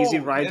 which is Oh, Easy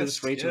Riders,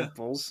 yes, Raging yeah.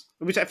 Bulls,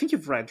 which I think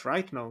you've read,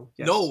 right? No,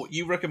 yes. No,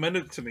 you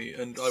recommended it to me,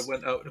 and I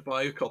went out to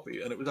buy a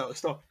copy, and it was out of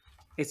stock.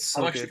 It's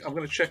so good. I'm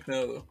going to check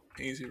now though.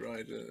 Easy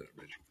Rider.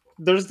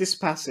 There's this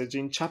passage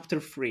in chapter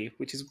 3,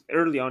 which is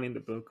early on in the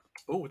book.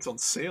 Oh, it's on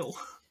sale.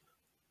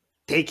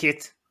 Take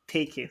it.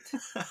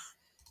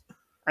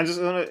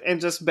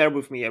 And just bear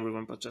with me,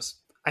 everyone, but just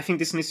I think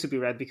this needs to be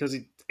read because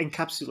it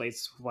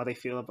encapsulates what I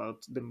feel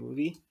about the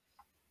movie.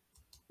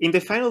 In the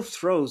final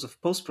throes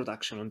of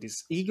post-production on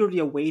this eagerly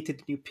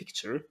awaited new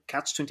picture,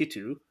 Catch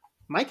 22,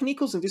 Mike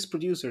Nichols and his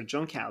producer,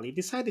 John Calley,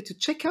 decided to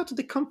check out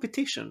the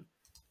competition,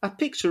 a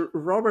picture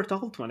Robert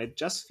Altman had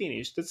just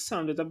finished that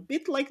sounded a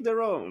bit like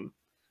their own.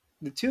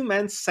 The two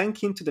men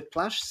sank into the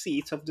plush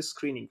seats of the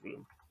screening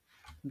room.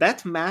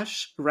 That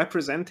MASH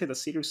represented a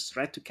serious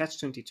threat to Catch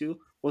 22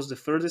 was the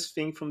furthest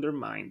thing from their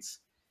minds.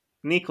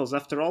 Nichols,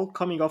 after all,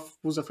 coming off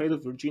Who's Afraid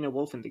of Virginia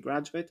Woolf and The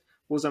Graduate,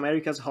 was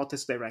America's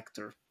hottest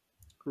director.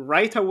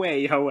 Right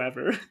away,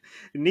 however,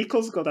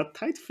 Nichols got a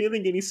tight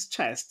feeling in his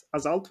chest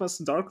as Altman's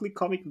darkly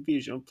comic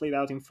vision played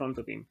out in front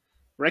of him,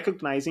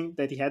 recognizing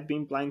that he had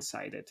been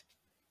blindsided.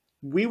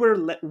 We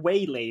were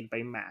waylaid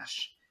by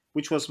MASH,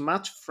 which was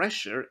much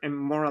fresher and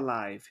more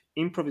alive,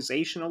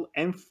 improvisational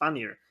and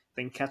funnier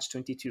than Catch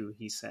 22,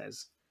 he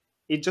says.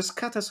 It just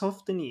cut us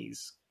off the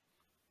knees.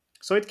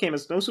 So it came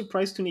as no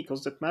surprise to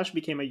Nichols that MASH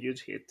became a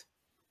huge hit.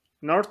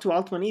 Nor to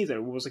Altman either,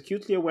 who was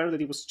acutely aware that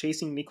he was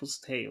chasing Nichols'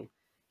 tail.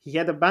 He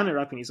had a banner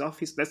up in his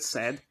office that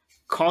said,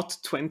 Caught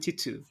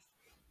 22.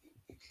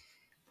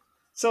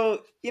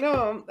 So,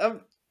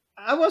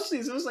 I watched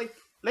this, I was like,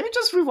 let me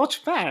just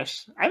rewatch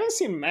MASH. I haven't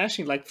seen MASH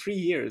in like 3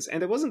 years,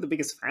 and I wasn't the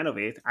biggest fan of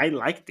it. I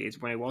liked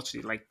it when I watched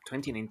it, like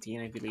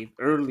 2019, I believe,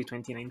 early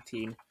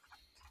 2019.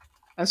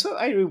 And so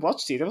I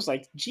rewatched it. I was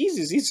like,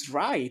 Jesus, he's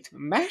right.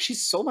 MASH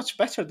is so much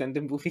better than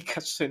the movie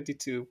Catch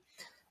 22.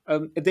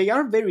 They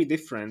are very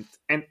different,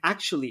 and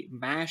actually,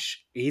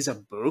 MASH is a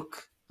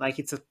book. Like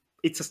it's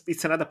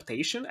an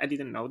adaptation. I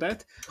didn't know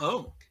that.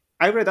 Oh.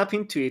 I read up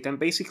into it, and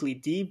basically,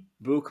 the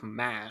book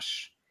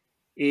MASH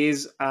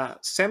is a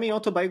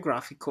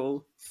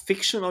semi-autobiographical,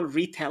 fictional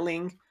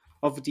retelling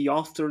of the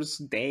author's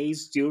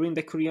days during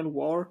the Korean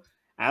War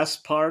as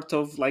part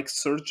of like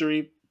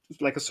surgery,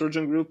 like a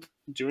surgeon group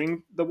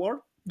during the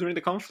war, during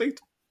the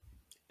conflict.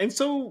 And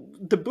so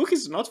the book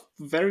is not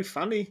very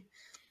funny,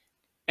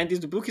 and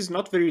the book is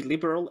not very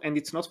liberal, and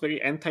it's not very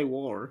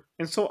anti-war.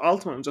 And so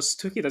Altman just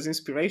took it as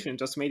inspiration,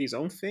 just made his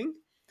own thing.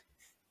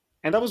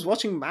 And I was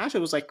watching MASH, I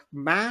was like,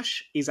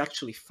 MASH is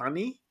actually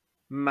funny,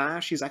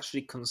 MASH is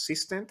actually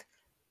consistent,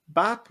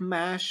 but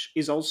MASH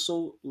is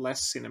also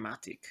less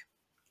cinematic.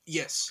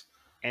 Yes.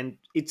 And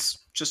it's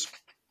just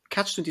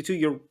Catch 22.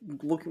 You're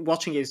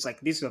watching it, it's like,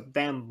 this is a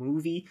damn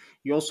movie.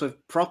 You also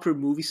have proper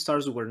movie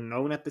stars who were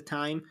known at the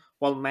time,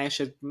 while MASH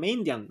had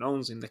mainly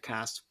unknowns in the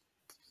cast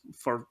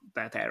for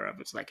that era.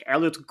 It's like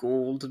Elliot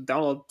Gould,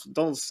 Donald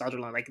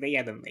Sutherland. Like, they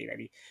hadn't made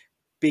any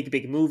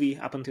big movie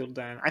up until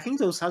then. I think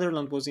though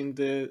Sutherland was in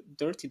the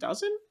Dirty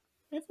Dozen,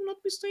 if I'm not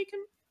mistaken.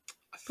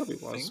 I Probably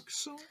was. think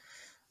so.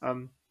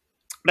 Um,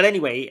 but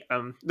anyway,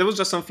 there was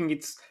just something.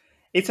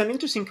 It's an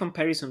interesting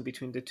comparison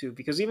between the two,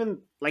 because even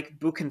like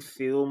book and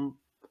film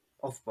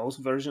of both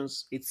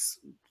versions, it's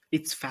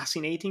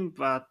fascinating.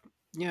 But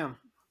yeah,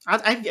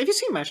 have you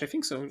seen Mash? I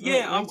think so.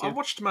 Yeah, Right, I yeah.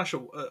 watched MASH.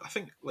 I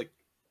think like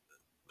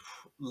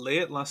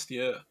late last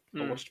year.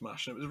 I watched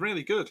MASH, and it was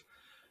really good.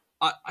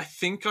 I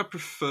think I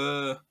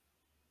prefer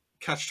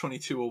Catch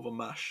 22 over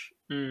MASH,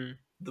 Mm.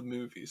 the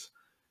movies.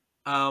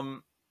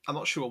 I'm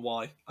not sure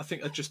why. I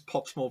think it just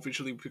pops more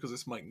visually because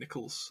it's Mike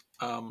Nichols.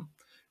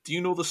 Do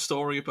you know the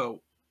story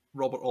about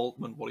Robert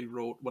Altman, what he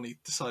wrote when he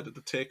decided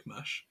to take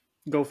MASH?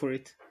 Go for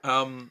it.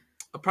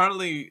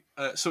 Apparently,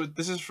 so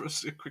this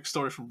is a quick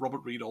story from Robert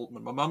Reed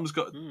Altman. My mum's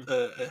got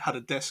had a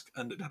desk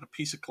and it had a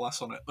piece of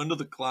glass on it. Under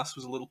the glass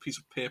was a little piece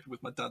of paper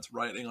with my dad's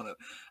writing on it.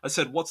 I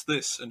said, "What's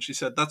this?" And she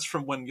said, "That's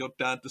from when your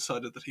dad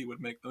decided that he would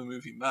make the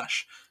movie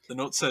MASH." The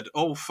note said,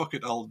 "Oh, fuck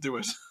it, I'll do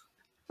it."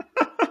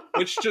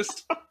 Which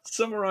just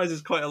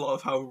summarizes quite a lot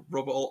of how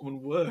Robert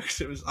Altman works.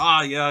 It was,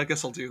 yeah, I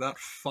guess I'll do that.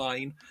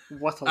 Fine.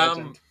 What a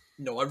legend.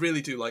 No, I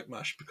really do like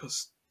MASH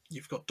because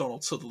you've got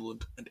Donald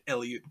Sutherland and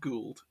Elliot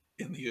Gould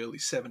in the early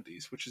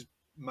 70s, which is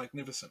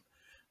magnificent.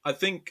 I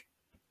think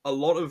a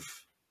lot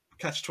of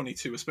Catch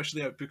 22,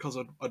 especially because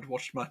I'd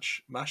watched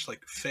MASH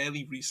like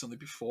fairly recently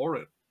before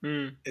it,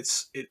 Mm.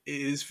 it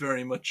is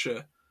very much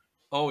a,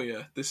 oh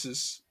yeah, this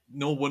is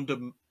no wonder.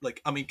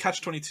 Like, I mean,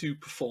 Catch 22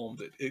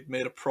 performed. It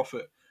made a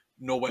profit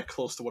nowhere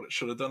close to what it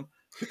should have done,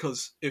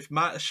 because if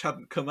MASH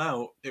hadn't come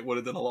out, it would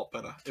have done a lot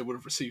better. It would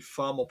have received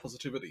far more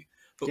positivity.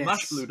 But Yes.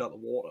 MASH blew it out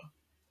of the water,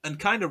 and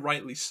kind of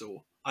rightly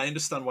so. I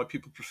understand why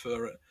people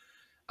prefer it.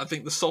 I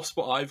think the soft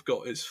spot I've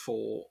got is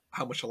for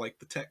how much I like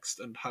the text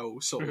and how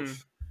sort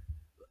of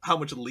how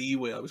much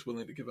leeway I was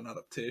willing to give an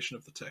adaptation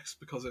of the text,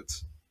 because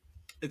it's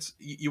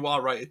you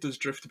are right, it does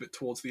drift a bit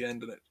towards the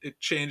end and it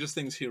changes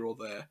things here or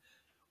there,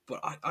 but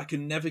I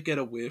can never get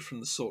away from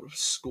the sort of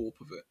scope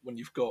of it when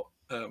you've got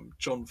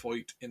John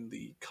Voight in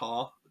the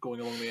car going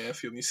along the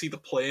airfield and you see the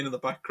plane in the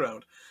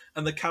background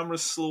and the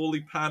camera's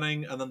slowly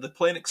panning and then the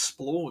plane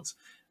explodes.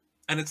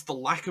 And it's the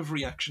lack of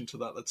reaction to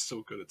that that's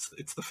so good.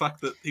 It's the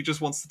fact that he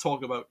just wants to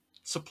talk about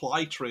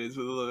supply trades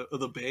with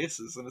other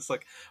bases, and it's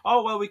like,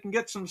 oh well, we can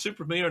get some soup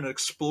from here, and an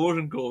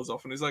explosion goes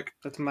off, and he's like,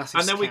 That massive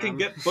and then we can scam.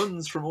 get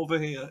buns from over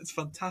here. It's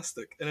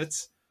fantastic, and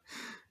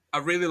I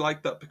really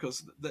like that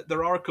because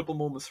there are a couple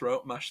moments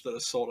throughout MASH that are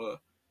sort of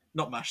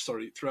not MASH,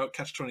 sorry, throughout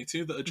Catch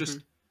 22 that are just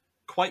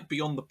quite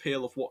beyond the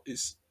pale of what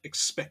is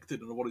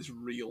expected and what is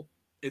real.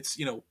 It's,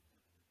 you know,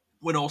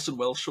 when Orson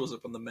Welles shows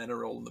up and the men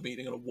are all in the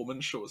meeting and a woman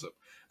shows up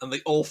and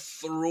they all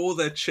throw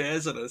their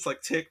chairs at it. It's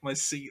like, take my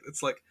seat.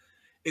 It's like,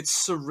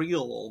 it's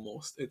surreal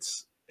almost.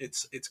 It's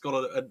got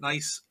a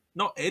nice,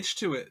 not edge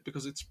to it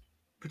because it's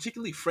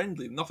particularly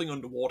friendly. Nothing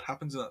untoward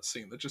happens in that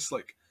scene. They're just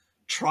like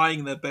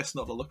trying their best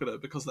not to look at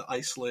it because they're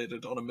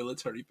isolated on a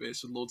military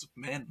base with loads of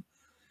men.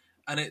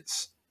 And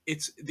it's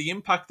the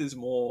impact is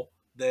more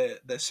they're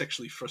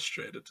sexually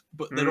frustrated,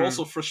 but they're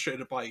also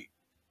frustrated by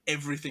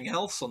everything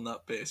else on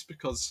that base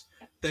because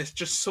they're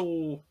just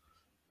so,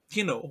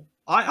 you know,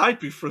 I'd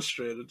be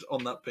frustrated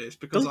on that base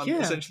because I'm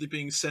essentially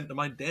being sent to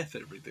my death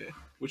every day,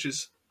 which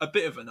is a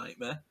bit of a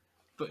nightmare.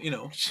 But, you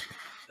know,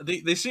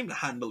 they seem to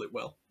handle it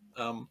well.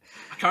 I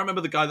can't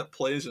remember the guy that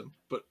plays him,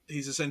 but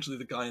he's essentially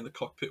the guy in the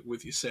cockpit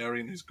with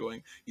Yossarian who's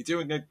going, "You're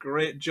doing a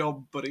great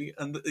job, buddy."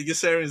 And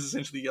Yossarian is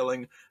essentially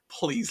yelling,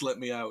 "Please let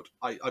me out.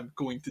 I'm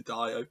going to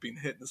die. I've been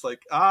hit." And it's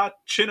like,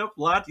 chin up,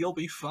 lad. You'll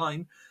be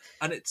fine.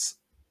 And it's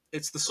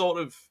the sort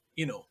of,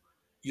 you know,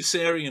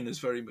 Yossarian is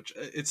very much,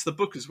 it's the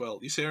book as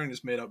well. Yossarian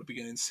is made out to be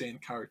an insane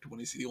character when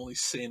he's the only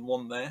sane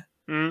one there.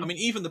 I mean,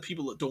 even the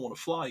people that don't want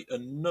to fly are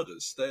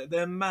nutters.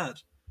 They're mad.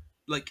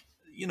 Like,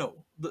 you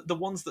know, the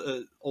ones that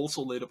are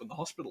also laid up in the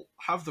hospital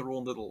have their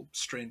own little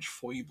strange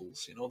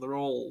foibles. You know, they're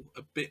all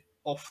a bit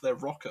off their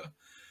rocker.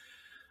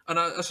 And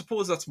I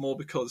suppose that's more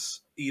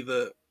because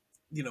either,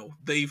 you know,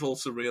 they've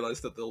also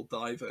realised that they'll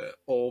die there,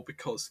 or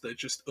because they're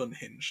just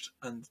unhinged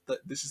and that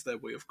this is their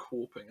way of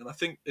coping. And I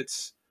think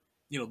it's,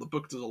 you know, the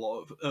book does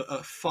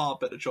a far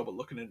better job at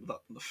looking into that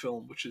than the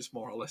film, which is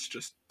more or less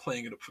just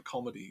playing it up for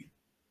comedy,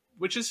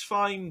 which is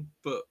fine,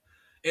 but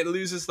it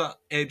loses that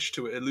edge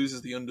to it. It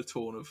loses the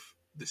undertone of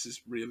this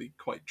is really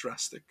quite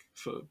drastic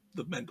for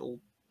the mental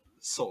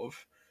sort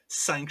of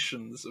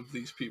sanctions of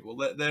these people.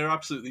 They're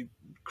absolutely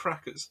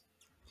crackers.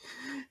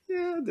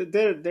 Yeah,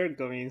 they're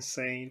going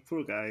insane.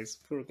 Poor guys,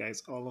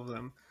 all of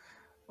them.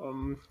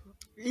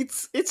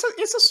 It's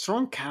a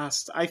strong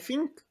cast. I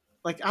think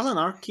like Alan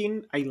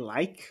Arkin, I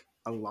like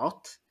a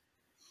lot,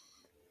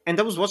 And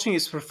I was watching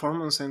his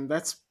performance, and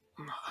that's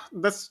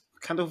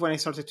kind of when I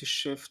started to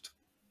shift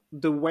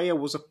the way I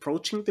was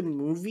approaching the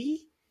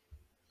movie,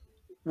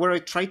 where I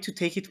tried to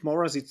take it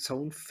more as its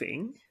own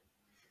thing.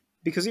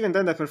 Because even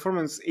then, the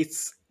performance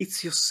it's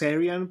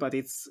Yossarian, but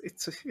it's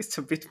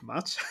a bit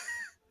much.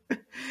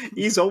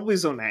 He's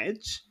always on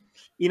edge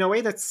in a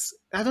way that's,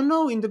 I don't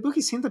know. In the book,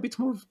 he seemed a bit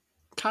more.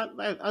 I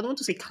don't want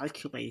to say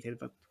calculated,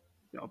 but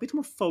a bit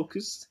more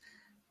focused.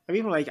 I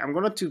mean, like, I'm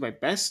gonna do my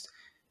best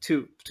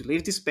to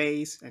leave this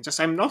base, and just,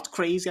 I'm not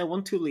crazy. I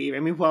want to leave. I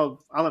mean,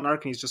 while Alan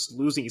Arkin is just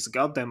losing his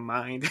goddamn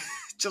mind,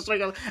 just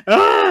like,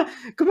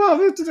 come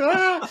on,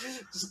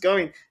 just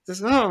going,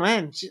 just, oh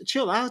man,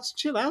 chill out,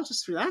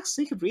 just relax,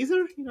 take a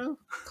breather,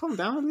 calm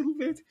down a little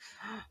bit.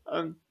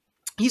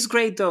 He's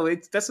great though.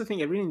 That's the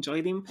thing. I really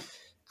enjoyed him.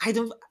 I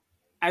don't.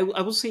 I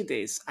will say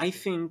this. I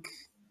think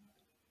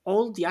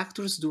all the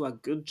actors do a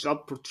good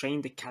job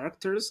portraying the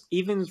characters,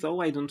 even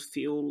though I don't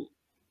feel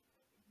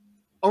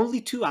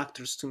only two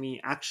actors to me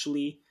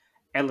actually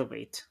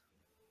elevate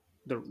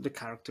the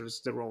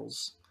characters, the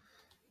roles.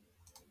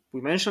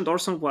 We mentioned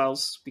Orson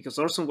Welles because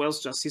Orson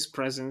Welles, just his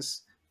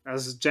presence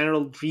as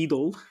General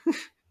Dreedle,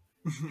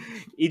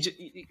 he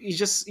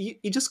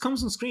just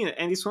comes on screen,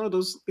 and it's one of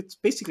those. It's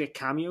basically a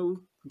cameo,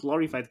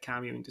 glorified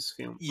cameo in this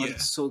film, but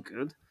it's so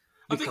good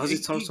because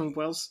it's Orson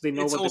Welles. They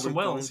know what Orson they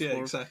were Welles, going yeah,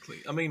 for. exactly.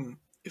 I mean,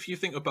 if you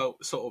think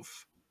about sort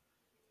of,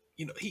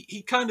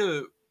 he kind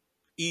of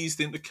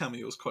eased into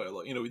cameos quite a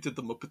lot. He did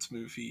the Muppets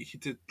movie. He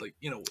did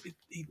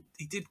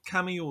he did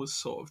cameos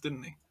sort of,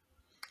 didn't he?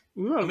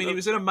 Yeah, I mean, he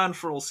was in A Man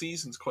for All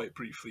Seasons quite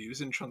briefly. He was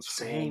in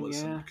Transformers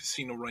Same, yeah. and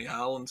Casino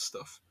Royale and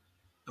stuff.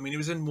 I mean, he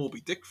was in Moby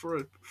Dick for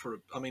a.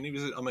 I mean, he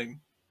was. I mean,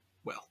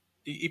 well,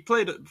 he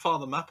played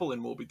Father Mapple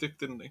in Moby Dick,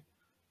 didn't he?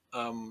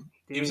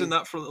 He was in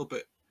that for a little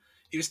bit.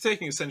 He was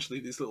taking essentially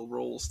these little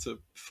roles to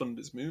fund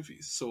his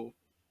movies. So,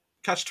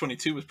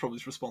 Catch-22 was probably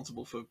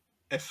responsible for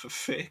F for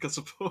Fake, I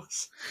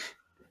suppose.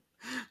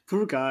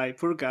 Poor guy.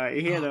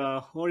 He had a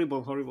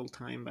horrible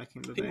time back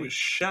in the day. He was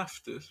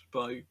shafted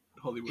by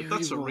Hollywood. Yeah,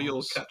 That's he a real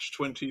was.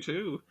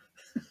 Catch-22.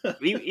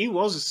 he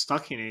was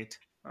stuck in it.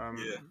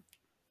 Yeah.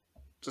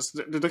 Just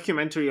the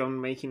documentary on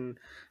making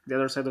The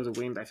Other Side of the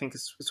Wind, I think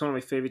it's one of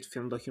my favorite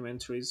film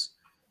documentaries,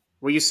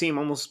 where you see him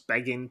almost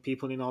begging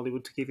people in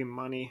Hollywood to give him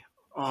money.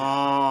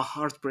 Oh,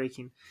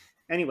 heartbreaking.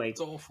 Anyway,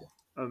 It's awful.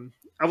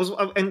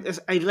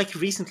 I like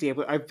recently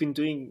I've been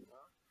doing.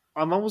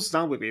 I'm almost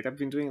done with it. I've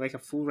been doing like a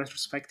full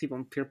retrospective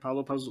on Pier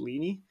Paolo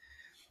Pasolini,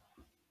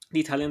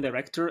 the Italian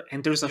director,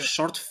 and there's a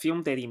short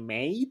film that he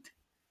made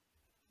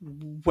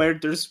where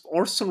there's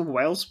Orson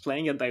Welles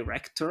playing a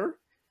director.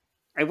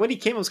 And when he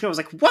came on screen, I was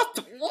like, "What?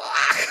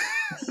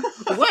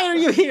 Why are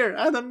you here?"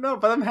 I don't know,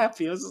 but I'm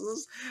happy.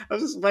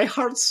 My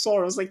heart's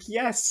sore. I was like,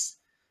 "Yes,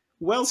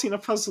 Wells in a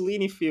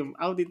Pasolini film.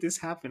 How did this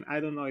happen? I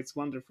don't know. It's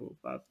wonderful."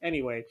 But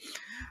anyway,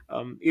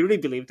 he really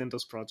believed in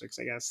those projects,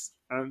 I guess.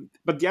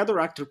 But the other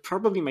actor,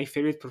 probably my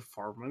favorite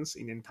performance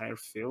in the entire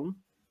film,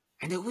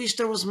 and I wish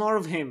there was more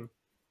of him,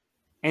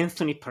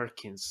 Anthony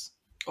Perkins.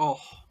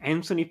 Oh,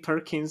 Anthony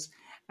Perkins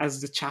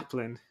as the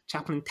Chaplain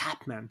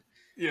Tapman.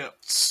 yeah.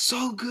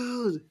 So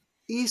good.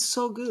 He's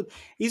so good.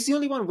 He's the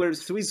only one where,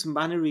 through his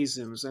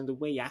mannerisms and the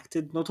way he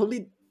acted, not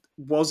only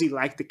was he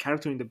like the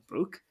character in the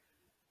book,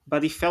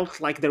 but he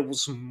felt like there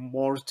was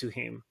more to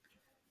him.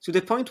 To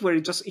the point where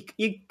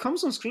he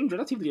comes on screen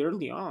relatively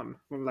early on,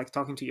 when like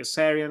talking to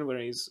Yossarian, where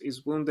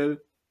he's wounded.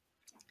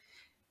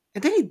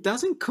 And then he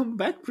doesn't come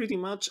back pretty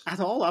much at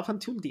all up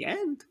until the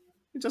end.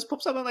 He just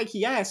pops up and like,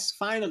 yes,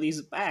 finally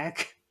he's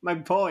back. My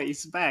boy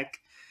is back.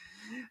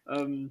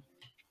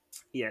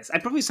 Yes, I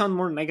probably sound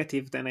more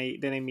negative than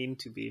I mean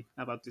to be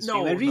about this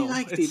film. I really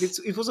liked it.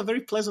 It was a very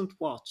pleasant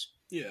watch.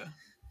 Yeah,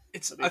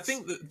 I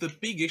think that the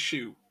big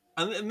issue,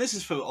 and this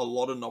is for a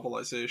lot of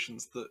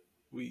novelizations that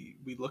we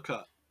look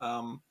at,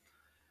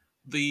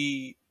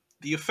 the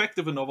effect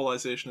of a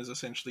novelization is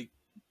essentially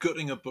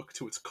gutting a book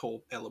to its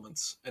core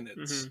elements and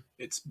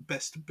its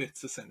best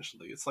bits.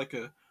 Essentially, it's like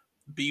a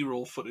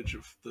B-roll footage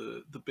of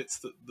the bits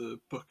that the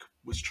book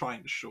was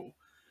trying to show.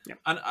 Yeah.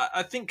 And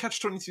I think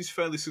Catch-22 is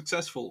fairly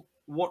successful.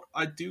 What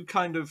I do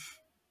kind of,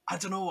 I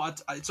don't know,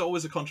 it's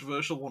always a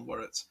controversial one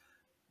where it's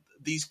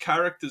these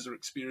characters are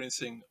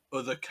experiencing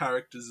other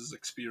characters'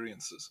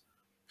 experiences.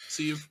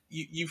 So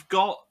you've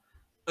got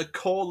a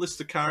core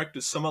list of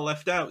characters. Some are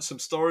left out, some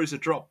stories are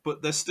dropped,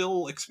 but they're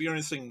still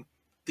experiencing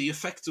the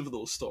effects of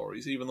those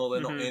stories, even though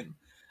they're not in.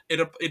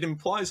 It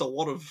implies a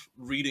lot of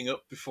reading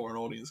up before an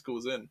audience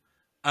goes in,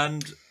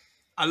 and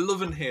I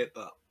love and hate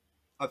that.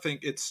 I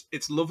think it's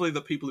lovely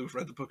that people who've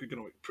read the book are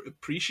going to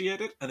appreciate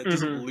it, and it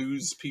doesn't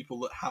lose people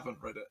that haven't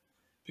read it,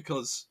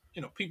 because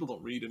people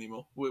don't read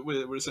anymore.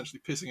 We're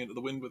essentially pissing into the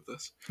wind with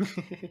this,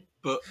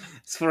 but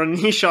it's for a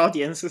niche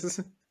audiences.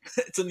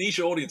 It's a niche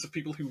audience of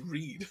people who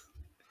read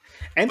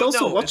and but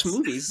also watch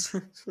movies.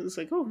 So it's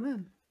like, oh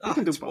man,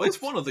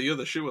 it's one or the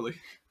other, surely.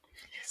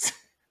 Yes.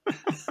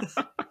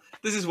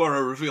 This is where I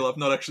reveal I've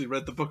not actually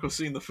read the book or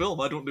seen the film.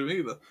 I don't do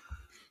either.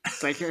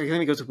 It's like, let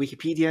me go to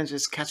Wikipedia and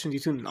just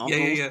Catch-22 novels.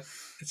 Yeah.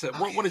 It's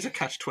what is a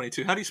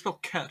Catch-22? How do you spell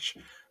catch?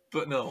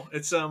 But no,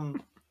 it's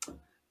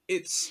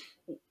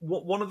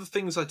one of the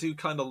things I do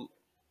kind of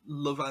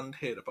love and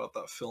hate about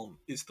that film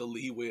is the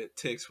leeway it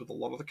takes with a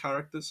lot of the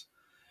characters.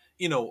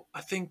 You know,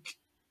 I think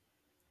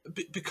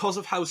because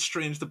of how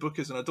strange the book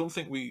is, and I don't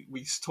think we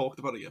talked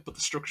about it yet, but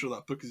the structure of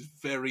that book is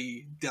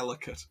very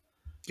delicate.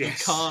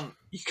 Yes.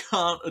 You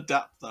can't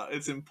adapt that.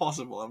 It's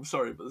impossible. I'm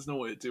sorry, but there's no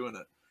way of doing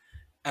it.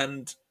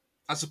 And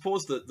I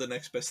suppose that the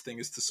next best thing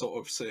is to sort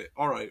of say,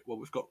 all right, well,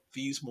 we've got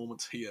these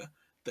moments here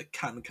that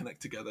can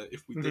connect together.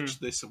 If we ditch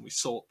this and we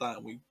sort that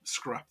and we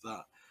scrap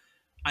that,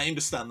 I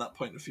understand that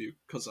point of view,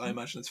 because I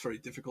imagine it's very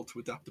difficult to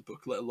adapt a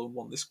book, let alone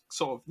one this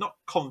sort of, not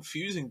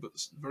confusing, but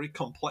very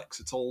complex.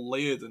 It's all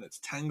layered and it's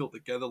tangled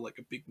together like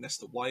a big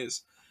nest of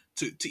wires.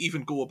 To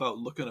even go about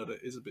looking at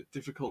it is a bit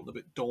difficult and a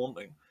bit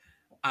daunting.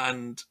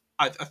 And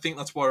I think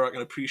that's why I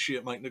can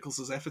appreciate Mike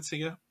Nichols' efforts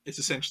here. It's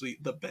essentially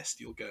the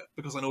best you'll get,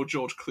 because I know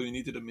George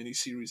Clooney did a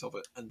mini-series of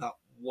it, and that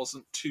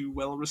wasn't too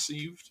well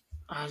received.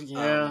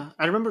 Yeah,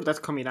 I remember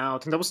that coming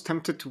out, and I was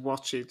tempted to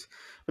watch it,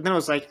 but then I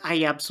was like, I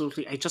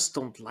just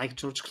don't like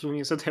George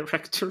Clooney as a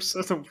director, so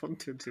I don't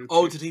want to do.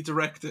 Oh, did he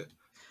direct it?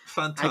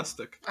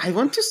 Fantastic. I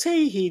want to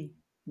say he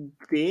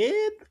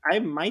did. I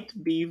might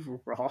be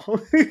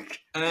wrong.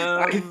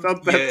 I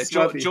thought that's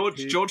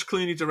George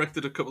Clooney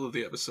directed a couple of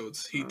the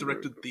episodes. He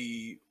directed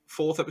the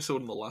 4th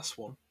episode and the last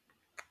one.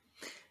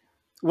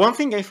 One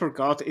thing I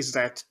forgot is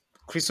that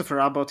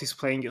Christopher Abbott is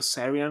playing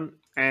Yossarian,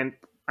 and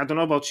I don't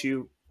know about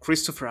you,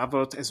 Christopher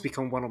Abbott has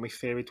become one of my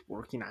favorite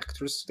working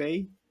actors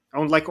today.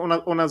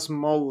 On a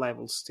small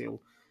level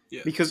still.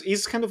 Yeah. Because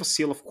he's kind of a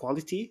seal of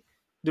quality.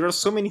 There are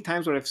so many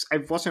times where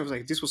I've watched and I was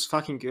like, this was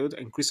fucking good,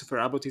 and Christopher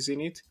Abbott is in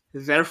it.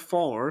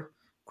 Therefore,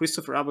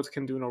 Christopher Abbott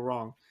can do no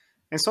wrong.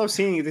 And so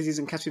seeing that he's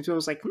in Catch 22, I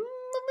was like,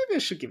 maybe I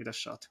should give it a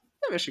shot.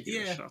 I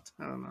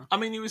don't know. I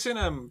mean, he was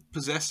in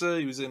Possessor,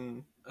 he was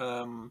in,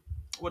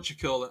 what do you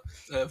call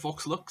it?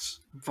 Vox Lux.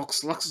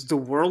 Vox Lux, The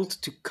World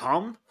to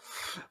Come.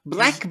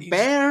 Black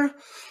Bear.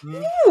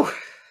 Woo!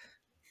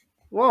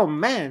 Whoa,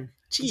 man.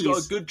 Jeez. He's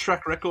got a good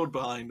track record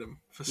behind him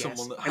for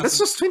someone that and that's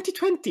just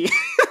 2020.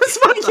 That's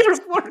 1 year of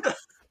work.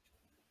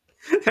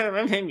 I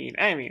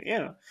mean, you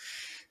know,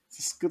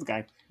 it's a good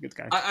guy.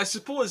 I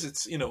suppose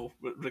it's, you know,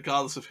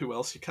 regardless of who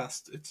else you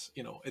cast, it's,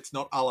 you know, it's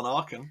not Alan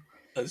Arkin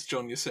as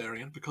John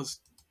Yossarian, because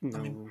I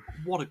mean,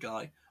 what a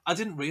guy! I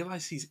didn't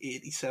realize he's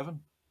 87.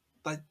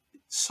 Like,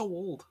 so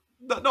old.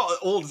 Not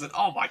old as in,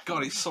 oh my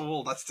god, he's so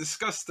old. That's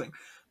disgusting.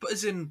 But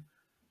as in,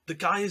 the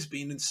guy has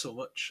been in so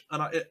much,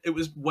 and it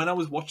was when I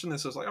was watching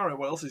this, I was like, all right,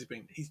 what else has he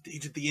been? He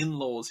did The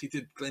In-Laws, he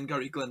did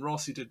Glengarry Glen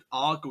Ross, he did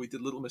Argo, he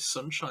did Little Miss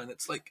Sunshine.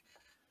 It's like,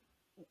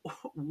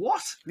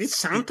 what? It's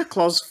Santa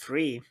Claus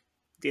 3.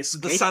 The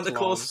Santa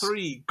Claus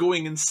 3,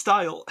 Going in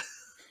Style.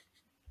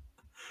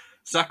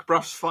 Zach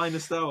Braff's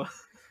finest hour.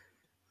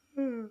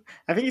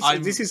 I think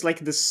this is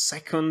like the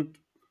second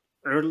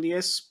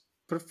earliest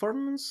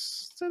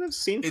performance that I've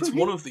seen from him. It's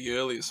one of the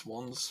earliest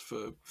ones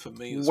for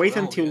me as Wait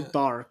well. Until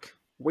Dark.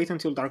 Wait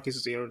Until Dark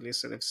is the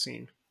earliest that I've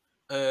seen.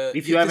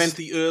 If you haven't, it's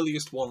the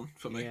earliest one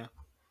for me. Yeah.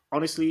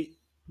 Honestly,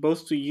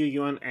 both to you,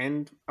 Ewan,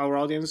 and our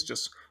audience,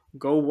 just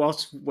go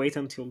watch Wait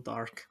Until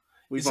Dark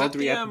with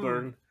Audrey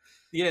Hepburn.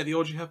 Yeah, the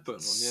Audrey Hepburn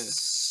one. Yeah,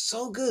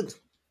 so good.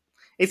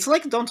 It's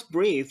like Don't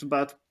Breathe,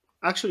 but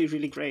actually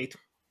really great.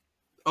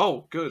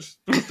 Oh, good.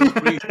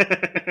 Don't Breathe.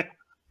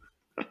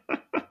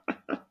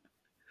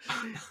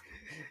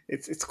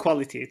 It's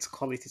quality. It's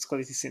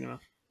quality cinema.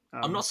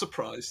 I'm not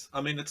surprised.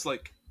 I mean, it's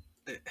like,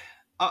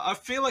 I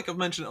feel like I've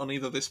mentioned it on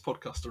either this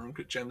podcast or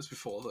Uncut Gems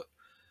before, that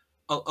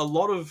a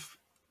lot of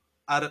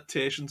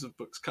adaptations of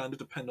books kind of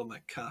depend on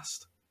their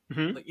cast.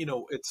 Mm-hmm. Like, you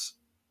know, it's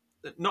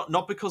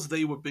not because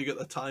they were big at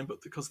the time,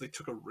 but because they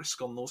took a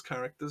risk on those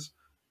characters.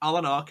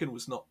 Alan Arkin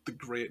was not the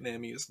great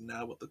name he is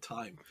now at the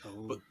time.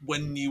 Oh. But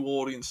when new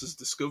audiences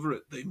discover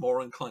it, they're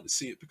more inclined to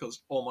see it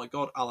because, oh my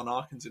god, Alan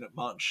Arkin's in it,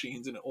 Martin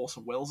Sheen's in it,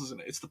 Orson Welles is in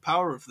it. It's the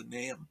power of the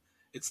name.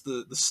 It's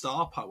the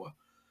star power.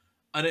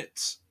 And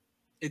it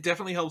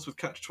definitely helps with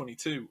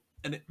Catch-22.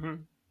 And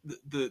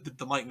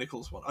the Mike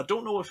Nichols one, I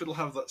don't know if it'll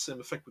have that same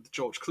effect with the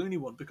George Clooney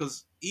one,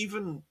 because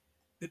even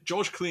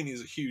George Clooney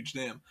is a huge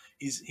name.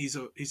 He's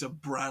a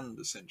brand,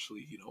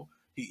 essentially, you know.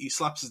 He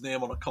slaps his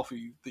name on a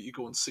coffee that you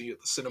go and see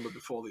at the cinema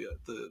before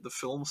the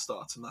film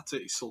starts, and that's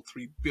it. He sold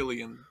 3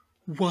 billion.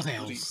 What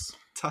else?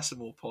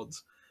 Tassimo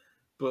pods,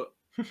 but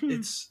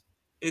it.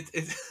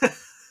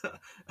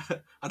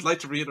 I'd like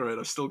to reiterate,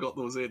 I've still got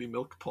those 80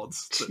 milk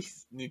pods that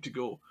need to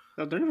go.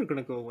 No, they're never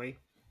going to go away.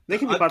 They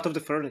can be part of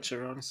the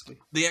furniture, honestly.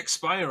 They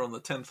expire on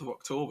the 10th of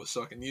October,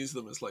 so I can use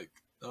them as, like,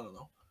 I don't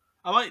know.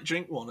 I might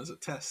drink one as a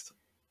test.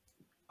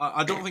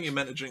 I don't think you're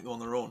meant to drink them on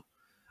their own.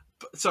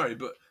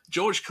 But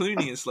George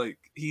Clooney is like,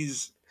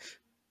 he's,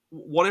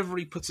 whatever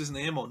he puts his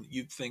name on,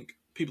 you'd think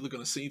people are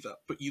going to see that.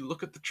 But you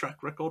look at the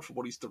track record for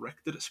what he's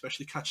directed,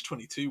 especially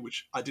Catch-22,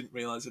 which I didn't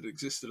realise it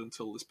existed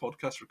until this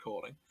podcast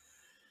recording.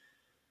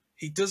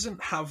 He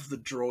doesn't have the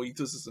draw he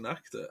does as an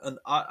actor. And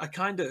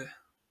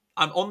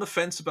I'm on the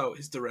fence about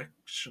his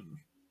direction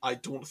I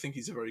don't think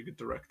he's a very good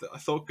director. I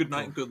thought Good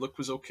Night and Good Luck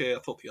was okay. I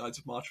thought The Ides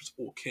of March was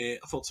okay.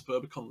 I thought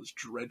Suburbicon was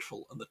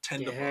dreadful, and The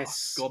Tender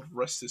Yes. Bar, God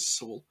rest his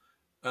soul.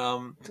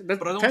 That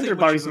But I don't Tender think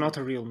Bar much is of not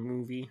him- a real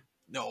movie.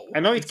 No, I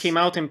know it it's- came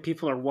out and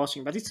people are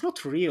watching, but it's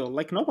not real.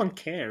 Like, no one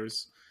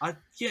cares.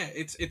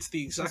 It's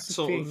the exact That's the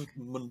sort of thing.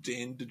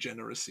 mundane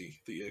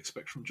degeneracy that you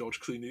expect from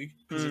George Clooney. Hmm.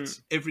 Because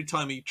it's every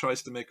time he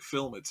tries to make a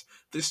film, it's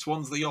this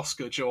one's the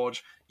Oscar,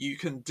 George. You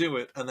can do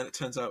it, and then it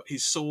turns out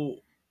he's so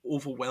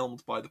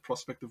overwhelmed by the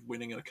prospect of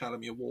winning an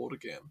Academy Award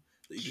again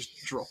that he just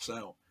drops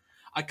out.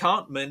 I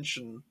can't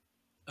mention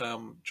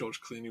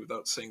George Clooney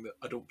without saying that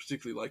I don't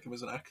particularly like him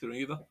as an actor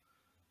either.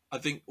 I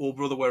think Oh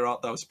Brother Where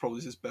Art Thou is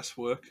probably his best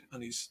work,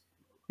 and he's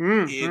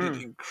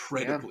aided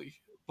incredibly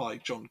by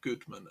John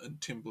Goodman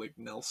and Tim Blake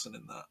Nelson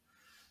in that.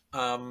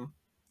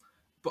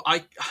 But I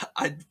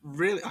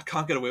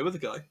can't get away with the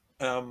guy.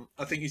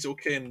 I think he's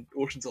okay in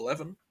Ocean's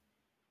 11.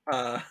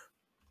 Well,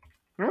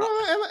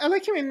 I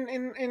like him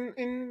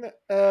in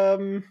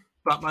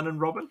Batman and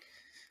Robin.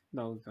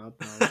 no, God,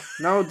 no.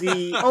 No,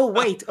 the oh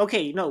wait,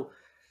 okay, no.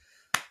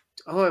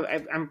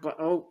 I'm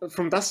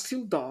From Dusk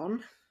Till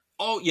Dawn,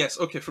 Oh yes,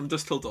 okay, From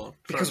Dusk Till Dawn.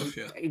 Fair because enough,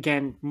 yeah.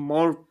 again,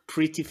 more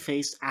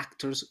pretty-faced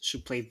actors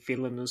should play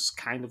villainous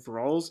kind of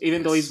roles,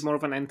 even though he's Yes. more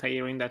of an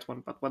anti-hero in that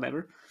one, but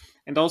whatever.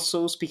 And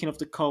also, speaking of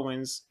the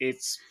Coens,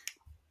 it's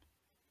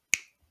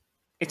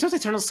not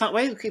Eternal Sun.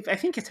 Wait, okay, I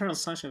think Eternal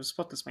Sunshine of the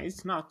Spotless Mind.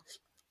 It's not.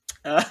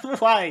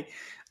 Why?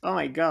 Oh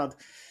my God,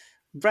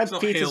 Brad It's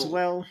not Pitt as Hill.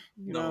 well.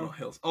 No, not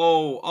Hills.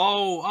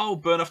 Oh,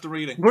 Burn After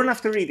Reading. Burn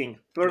After Reading.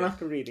 Burn Yeah.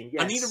 After Reading.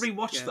 Yes. I need to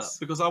rewatch that yes.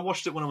 because I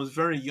watched it when I was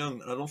very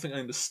young and I don't think I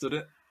understood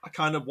it. I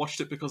kind of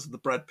watched it because of the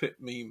Brad Pitt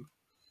meme.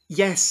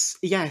 Yes.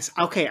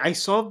 Okay, I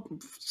saw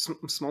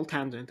small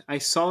tangent. I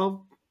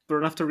saw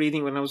Burn After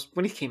Reading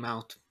when it came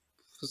out.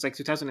 It was like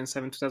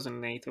 2007,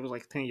 2008. I was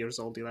like 10 years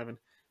old, 11.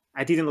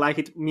 I didn't like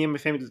it. Me and my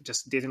family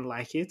just didn't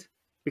like it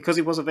because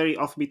it was a very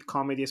offbeat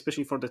comedy,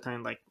 especially for the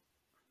time. Like,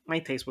 my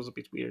taste was a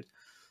bit weird.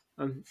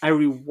 I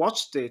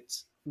rewatched it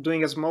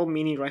doing a small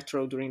mini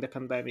retro during the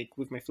pandemic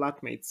with my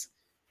flatmates.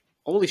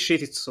 Holy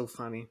shit, it's so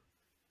funny.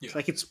 Yeah. It's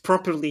like, it's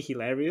properly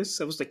hilarious.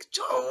 I was like,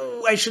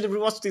 oh, I should have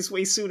rewatched this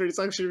way sooner. It's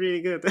actually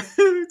really good.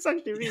 It's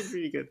actually really,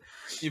 really good.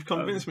 You've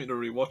convinced me to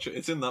rewatch it.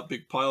 It's in that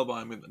big pile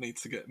by me that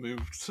needs to get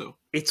moved, so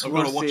It's I've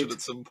got to worth watch it. it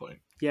at some point.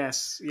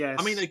 Yes.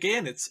 I mean,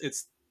 again,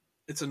 it's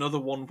another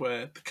one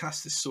where the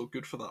cast is so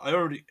good for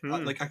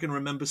that. I can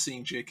remember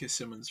seeing J.K.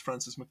 Simmons,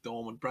 Frances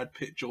McDormand, Brad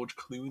Pitt, George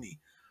Clooney.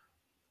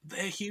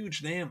 They're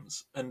huge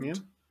names, and Yeah.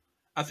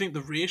 I think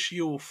the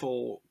ratio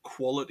for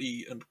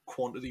quality and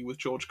quantity with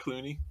George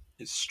Clooney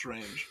is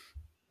strange.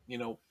 You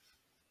know,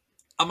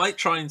 I might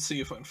try and see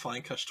if I can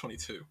find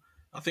Catch-22.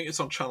 I think it's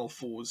on Channel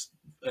 4's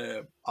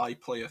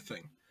iPlayer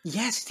thing.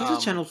 Yes, it is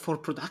a Channel 4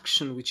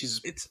 production, which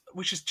is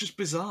Which is just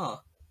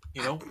bizarre.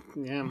 You know,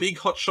 yeah. big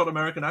hotshot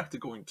American actor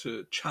going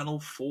to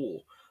Channel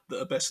 4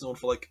 that are best known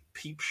for like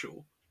Peep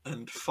Show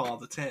and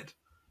Father Ted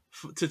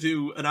to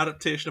do an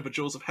adaptation of a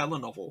Joseph Heller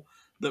novel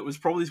that was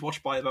probably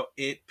watched by about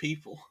 8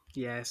 people.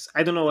 Yes,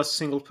 I don't know a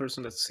single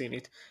person that's seen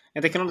it,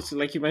 and I can honestly,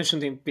 like you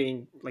mentioned, him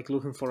being like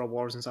looking for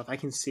awards and stuff. I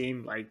can see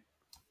him like,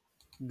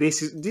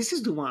 this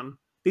is the one.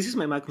 This is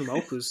my magnum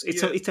opus.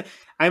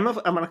 I'm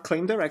an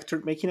acclaimed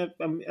director making a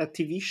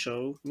TV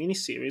show,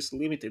 miniseries,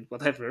 limited,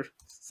 whatever.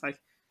 It's like,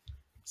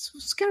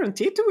 it's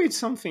guaranteed to win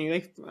something.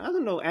 Like, I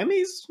don't know,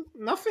 Emmys,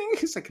 nothing.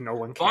 It's like no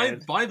one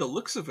cared. By the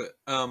looks of it,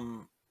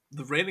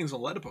 the ratings on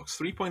Letterboxd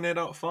 3.8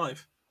 out of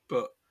 5,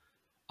 but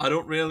I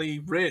don't really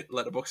rate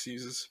Letterboxd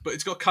users. But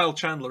it's got Kyle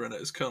Chandler in it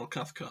as Colonel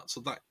Cathcart,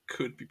 so that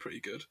could be pretty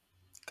good.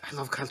 I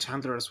love Kyle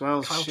Chandler as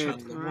well. Kyle Shit.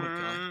 Chandler, what a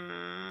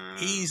guy.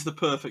 He's the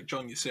perfect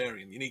John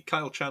Yossarian. You need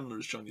Kyle Chandler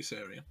as John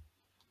Yossarian.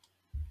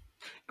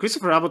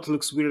 Christopher Abbott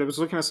looks weird. I was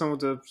looking at some of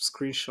the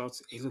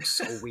screenshots. He looks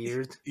so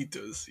weird. He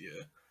does,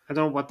 yeah. I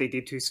don't know what they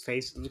did to his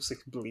face. It looks like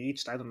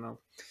bleached. I don't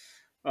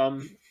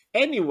know.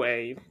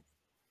 Anyway,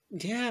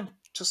 yeah.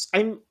 Just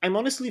I'm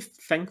honestly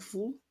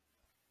thankful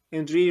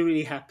and really,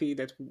 really happy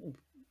that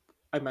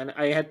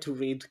I had to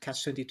read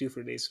Catch-22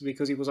 for this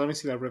because it was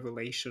honestly a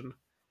revelation.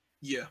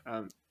 Yeah.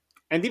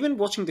 And even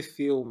watching the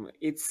film,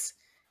 it's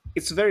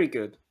very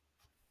good.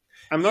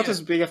 I'm not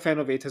as big a fan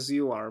of it as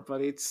you are,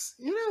 but it's,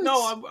 you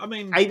know. No, I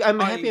mean, I'm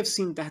happy I've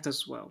seen that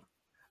as well.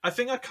 I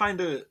think I kind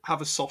of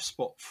have a soft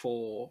spot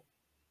for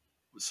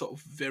sort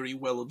of very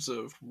well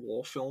observed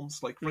war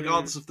films. Like,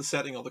 regardless of the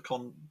setting or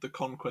the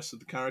conquest of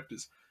the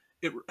characters,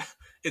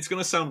 it's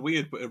going to sound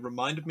weird, but it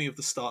reminded me of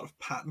the start of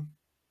Patton,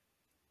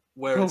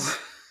 where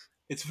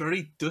it's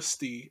very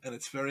dusty and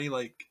it's very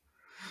like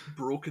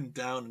broken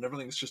down and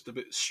everything's just a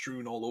bit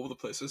strewn all over the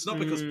place. It's not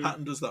because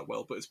Patton does that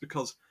well, but it's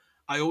because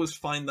I always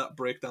find that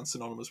breakdown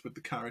synonymous with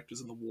the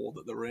characters and the war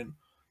that they're in.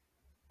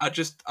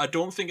 I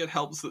don't think it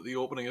helps that the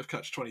opening of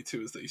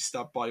Catch-22 is that he's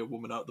stabbed by a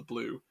woman out of the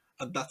blue,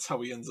 and that's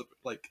how he ends up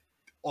like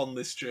on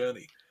this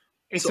journey.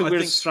 It's So a I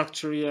weird think-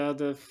 structure, yeah,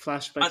 the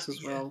flashbacks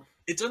as well.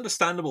 It's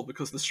understandable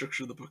because the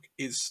structure of the book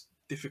is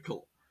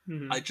difficult.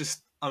 Mhm.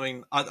 I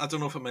mean, I don't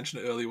know if I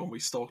mentioned it earlier when we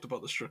talked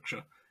about the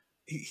structure.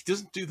 He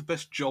doesn't do the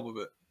best job of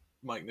it.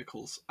 Mike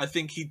Nichols. I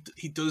think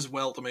he does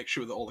well to make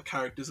sure that all the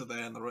characters are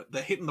there and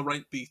they're hitting the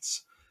right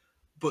beats,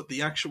 but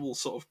the actual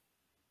sort of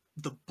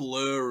the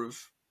blur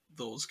of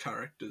those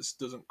characters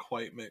doesn't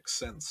quite make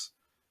sense.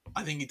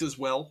 I think he does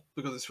well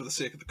because it's for the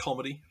sake of the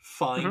comedy.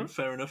 Fine,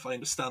 fair enough, I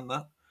understand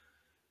that.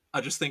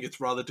 I just think it's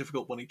rather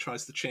difficult when he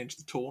tries to change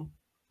the tone.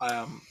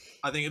 I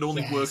think it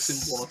only works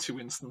in one or two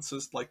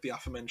instances, like the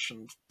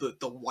aforementioned the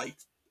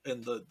white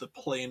and the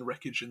plane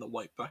wreckage in the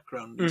white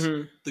background.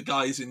 The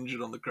guy's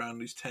injured on the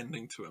ground who's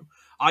tending to him.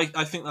 I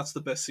think that's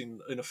the best scene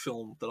in a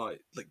film that I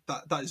like.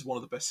 That is one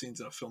of the best scenes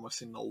in a film I've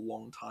seen in a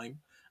long time.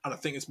 And I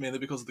think it's mainly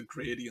because of the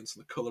gradients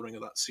and the colouring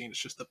of that scene.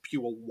 It's just the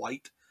pure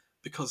white,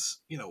 because,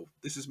 you know,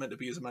 this is meant to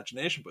be his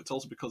imagination, but it's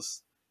also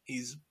because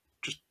he's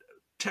just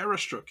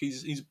terror-struck.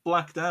 He's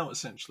blacked out,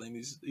 essentially, and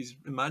he's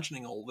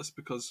imagining all this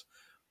because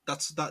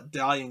that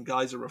dying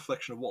guy's a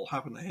reflection of what will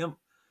happen to him.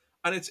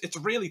 And it's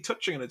really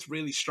touching and it's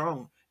really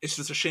strong. It's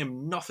just a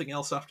shame nothing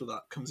else after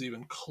that comes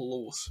even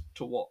close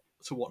to what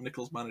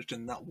Nichols managed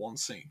in that one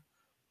scene.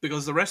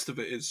 Because the rest of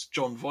it is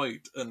John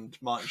Voight and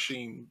Martin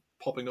Sheen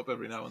popping up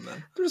every now and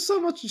then. There's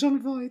so much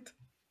John Voight.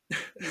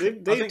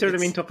 They turned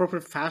him into a proper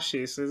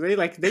fascist.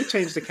 They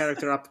changed the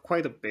character up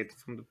quite a bit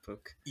from the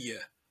book. Yeah,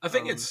 I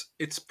think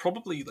it's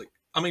probably like,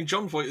 I mean,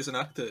 John Voight is an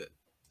actor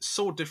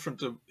so different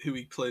to who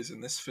he plays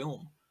in this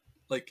film.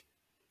 Like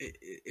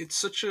it's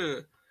such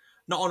a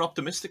not an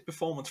optimistic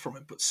performance from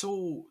him, but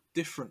so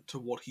different to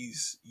what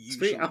he's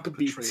usually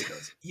portrayed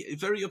as. Yeah,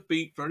 very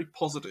upbeat, very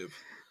positive,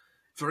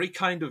 very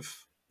kind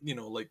of, you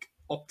know, like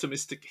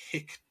optimistic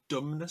hick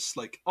dumbness,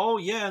 like, oh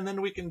yeah, and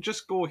then we can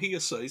just go here,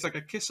 sir. He's like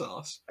a kiss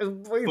ass.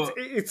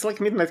 It's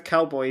like Midnight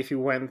Cowboy if you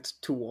went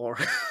to war.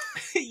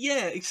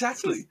 Yeah,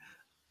 exactly.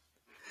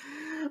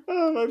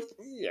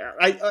 Yeah,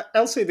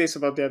 I'll say this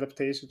about the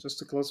adaptation just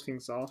to close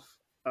things off.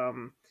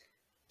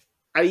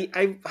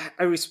 I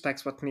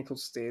respect what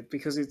Nichols did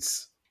because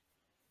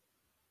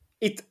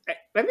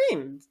I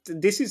mean,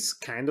 this is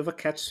kind of a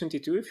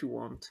catch-22 if you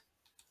want.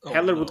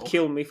 Heller would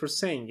kill me for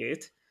saying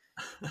it.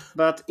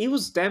 But it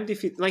was damned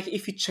if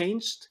he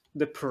changed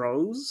the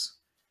prose,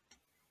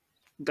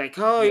 like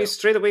it's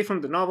straight away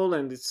from the novel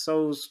and it's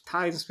so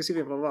tight and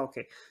specific, blah, blah,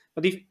 okay.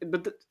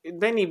 But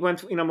then he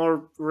went in a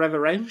more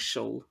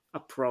reverential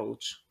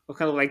approach, of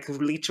kind of like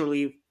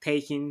literally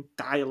taking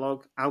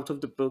dialogue out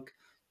of the book,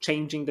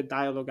 changing the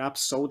dialogue up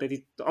so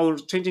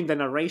that changing the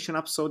narration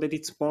up so that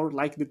it's more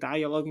like the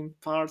dialogue in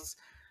parts.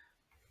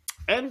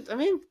 And I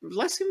mean,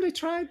 bless him, they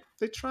tried.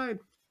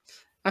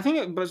 I think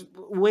it was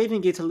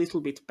waving it a little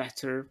bit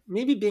better,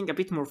 maybe being a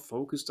bit more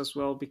focused as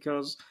well,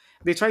 because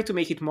they try to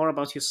make it more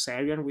about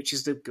Yossarian, which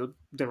is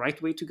the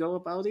right way to go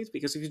about it.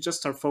 Because if you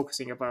just start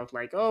focusing about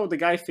like, oh, the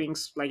guy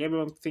thinks like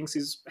everyone thinks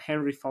is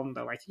Henry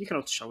Fonda, like you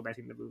cannot show that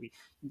in the movie,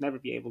 you'd never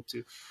be able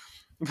to.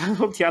 But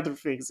all the other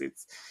things,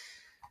 it's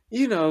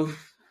you know,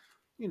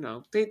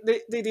 they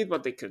did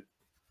what they could,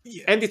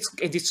 and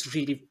it's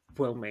really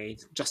well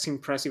made, just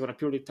impressive on a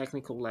purely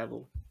technical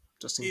level,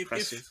 just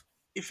impressive.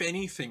 If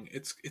anything,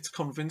 it's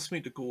convinced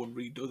me to go and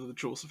read other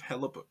Joseph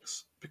Heller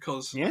books,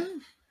 because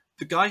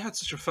the guy had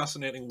such a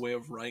fascinating way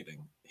of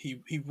writing.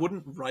 He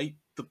wouldn't write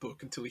the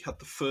book until he had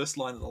the first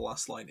line and the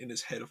last line in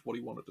his head of what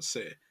he wanted to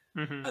say,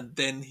 and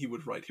then he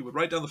would write. He would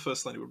write down the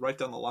first line, he would write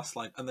down the last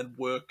line, and then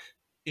work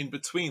in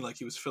between like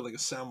he was filling a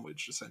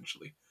sandwich,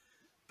 essentially.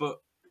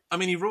 But I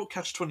mean, he wrote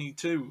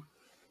Catch-22,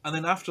 and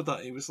then after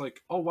that, he was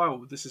like, "Oh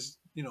wow, this is,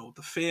 you know,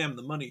 the fame,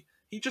 the money."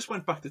 He just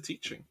went back to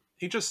teaching.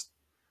 He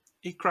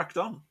cracked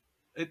on.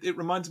 It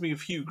reminds me of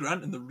Hugh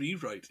Grant in The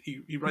Rewrite.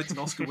 He writes an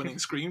Oscar-winning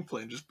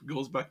screenplay and just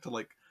goes back to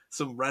like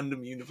some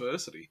random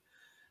university.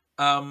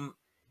 I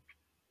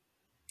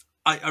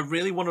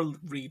really want to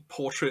read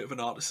Portrait of an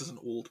Artist as an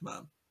Old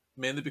Man,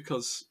 mainly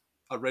because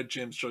I read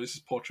James Joyce's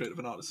Portrait of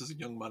an Artist as a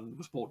Young Man and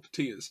was bored to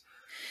tears.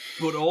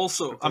 But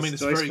also, I mean,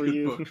 it's a very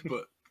good book,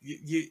 but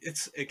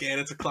it's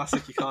a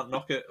classic. You can't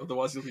knock it,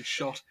 otherwise you'll be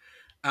shot.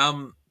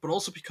 But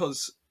also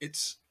because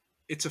it's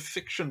a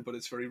fiction, but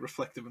it's very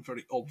reflective and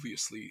very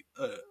obviously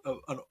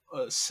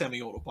a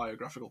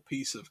semi-autobiographical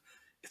piece of.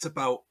 It's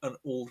about an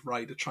old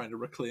writer trying to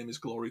reclaim his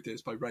glory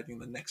days by writing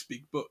the next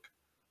big book,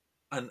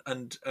 and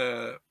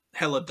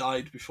Heller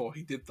died before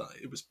he did that.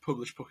 It was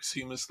published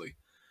posthumously.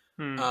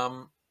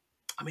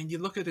 I mean, you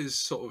look at his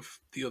sort of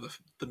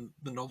the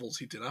novels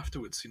he did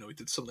afterwards. You know, he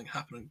did Something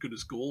Happened and Good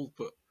as Gold,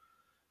 but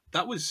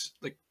that was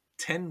like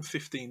 10,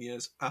 15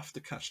 years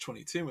after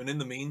Catch-22, and in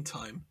the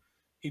meantime,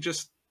 he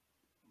just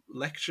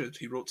lectured.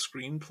 He wrote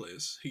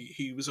screenplays.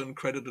 He was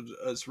uncredited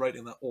as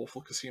writing that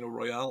awful Casino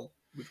Royale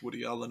with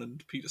Woody Allen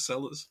and Peter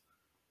Sellers.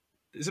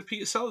 Is it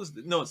Peter Sellers?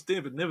 No, it's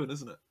David Niven,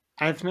 isn't it?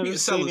 I've never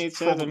seen it,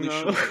 so I don't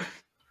know.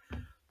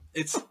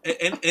 It's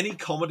any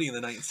comedy in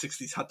the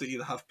 1960s had to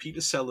either have Peter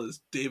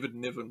Sellers, David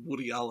Niven,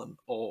 Woody Allen,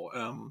 or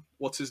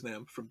what's his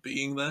name from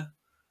Being There.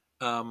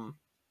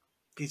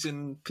 He's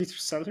in Peter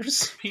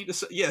Sellers.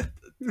 Yeah,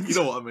 you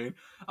know what I mean.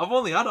 I've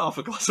only had half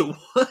a glass of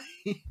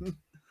wine.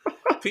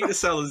 Peter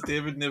Sellers,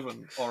 David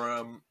Niven,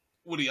 or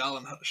Woody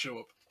Allen had to show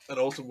up, and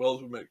Orson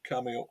Welles would make a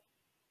cameo.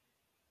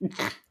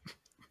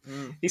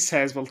 He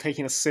says while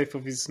taking a sip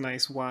of his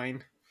nice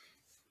wine.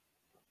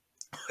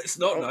 It's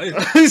not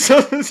nice.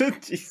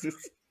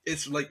 Jesus.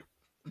 It's like,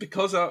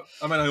 because I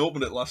mean, I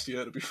opened it last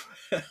year, to be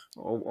fair.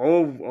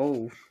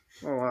 Oh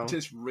wow. It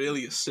is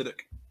really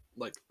acidic,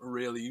 like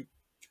really.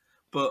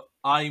 But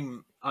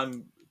I'm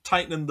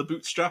tightening the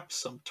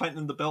bootstraps. I'm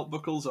tightening the belt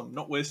buckles. I'm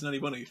not wasting any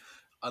money,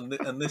 and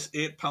this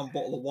 £8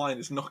 bottle of wine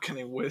is not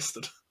getting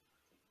wasted.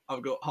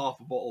 I've got half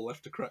a bottle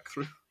left to crack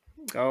through.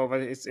 Oh,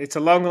 but it's a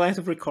long night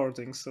of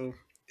recording, so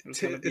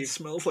It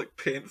smells like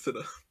paint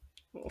thinner.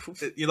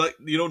 You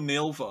know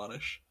nail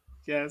varnish.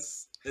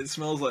 Yes. It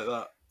smells like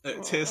that.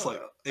 It tastes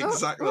like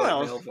exactly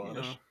like nail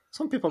varnish.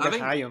 Some people get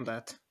high on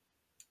that.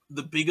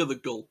 The bigger the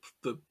gulp,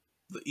 the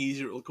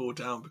easier it'll go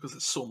down because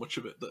there's so much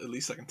of it that at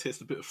least I can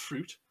taste a bit of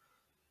fruit.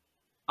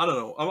 I don't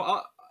know.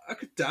 I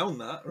could down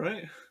that,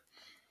 right?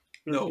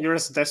 No, You're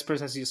as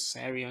desperate as you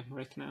Sarian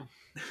right now.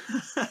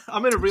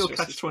 I'm in a real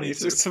catch-22.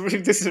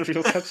 This is a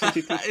real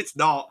catch-22. It's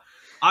not.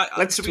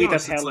 Let's to be tweet at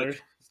honest, Heller.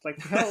 It's like,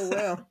 oh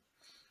well.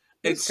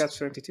 It's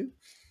catch-22.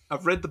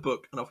 I've read the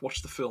book and I've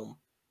watched the film.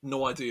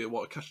 No idea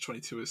what a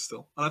catch-22 is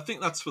still, and I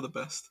think that's for the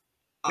best.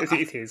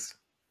 It is.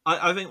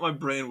 I think my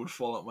brain would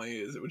fall out my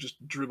ears. It would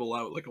just dribble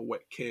out like a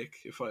wet cake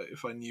if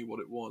I knew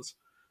what it was.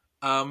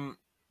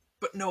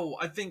 But no,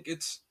 I think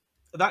it's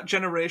that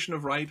generation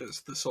of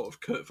writers, the sort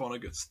of Kurt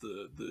Vonnegut's,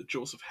 the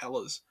Joseph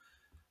Hellers.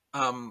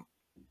 I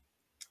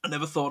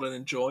never thought I'd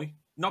enjoy.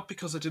 Not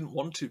because I didn't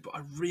want to, but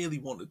I really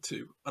wanted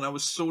to. And I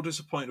was so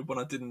disappointed when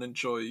I didn't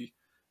enjoy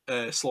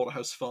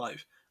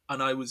Slaughterhouse-5.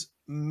 And I was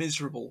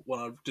miserable when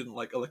I didn't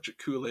like Electric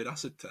Kool-Aid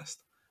Acid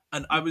Test.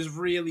 And I was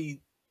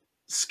really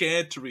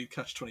scared to read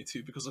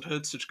Catch-22 because I'd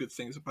heard such good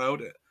things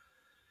about it.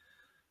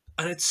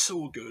 And it's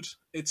so good.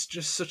 It's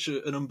just such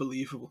an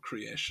unbelievable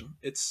creation.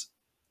 It's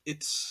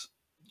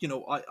you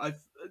know,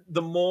 I've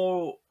the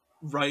more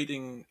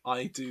writing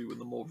I do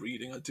and the more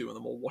reading I do and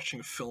the more watching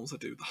of films I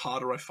do, the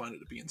harder I find it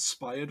to be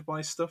inspired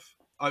by stuff.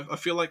 I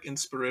feel like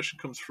inspiration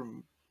comes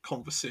from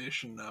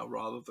conversation now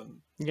rather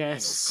than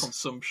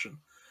consumption.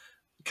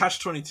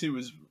 Catch-22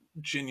 is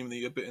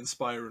genuinely a bit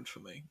inspiring for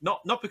me.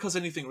 Not because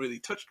anything really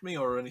touched me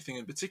or anything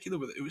in particular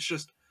with it. It was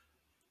just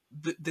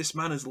this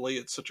man has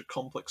layered such a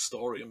complex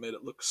story and made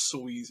it look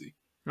so easy.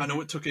 I know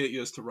it took 8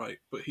 years to write,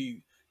 but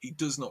he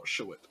does not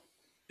show it.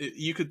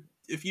 You could,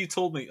 if you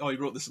told me, oh, he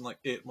wrote this in like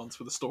 8 months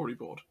with a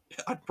storyboard,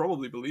 I'd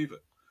probably believe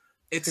it.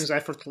 It's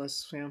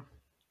effortless, yeah.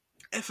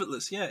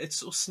 Effortless, yeah. It's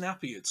so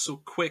snappy. It's so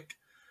quick.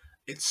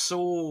 It's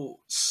so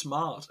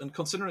smart. And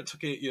considering it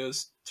took 8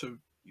 years to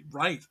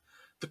write,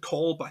 the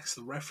callbacks,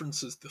 the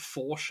references, the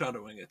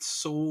foreshadowing, it's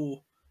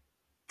so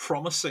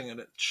promising and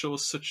it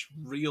shows such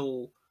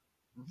real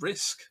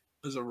risk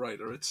as a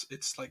writer. It's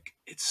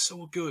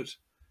so good.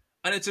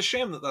 And it's a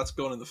shame that that's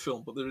gone in the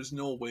film, but there is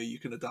no way you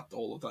can adapt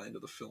all of that into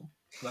the film.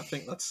 And I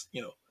think that's,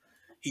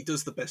 he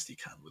does the best he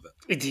can with it.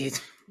 He did.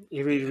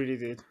 He really, really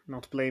did.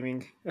 Not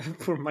blaming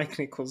poor Mike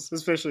Nichols,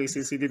 especially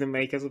since he didn't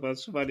make as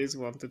much money as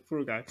wanted.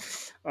 Poor guy.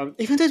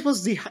 Even though it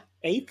was the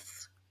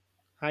 8th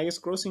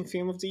highest grossing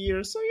film of the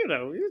year, so,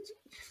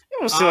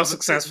 it was still a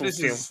successful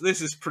film.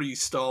 This is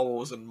pre-Star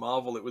Wars and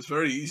Marvel. It was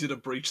very easy to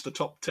breach the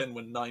top 10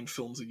 when 9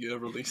 films a year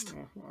released.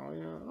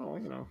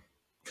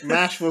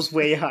 MASH was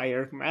way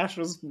higher. MASH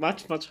was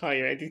much, much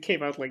higher. And it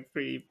came out like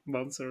 3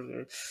 months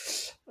earlier.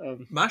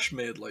 MASH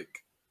made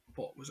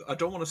what was it? I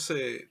don't want to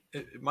say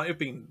it might have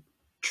been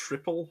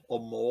triple or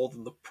more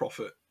than the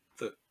profit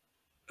that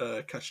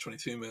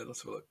Catch-22 made.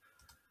 Let's have a look.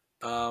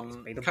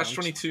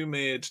 Catch-22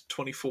 made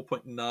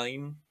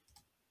 24.9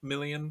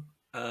 million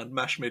and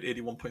MASH made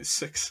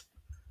 81.6.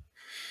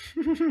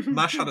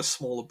 MASH had a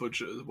smaller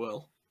budget as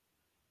well.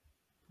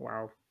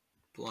 Wow.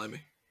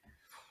 Blimey.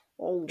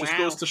 Oh, wow. Just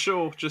goes to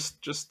show,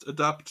 just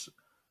adapt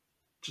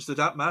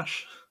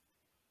MASH.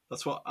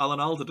 That's what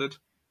Alan Alda did.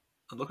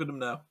 And look at him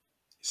now.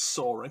 He's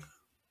soaring.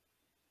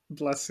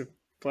 Bless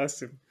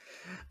him.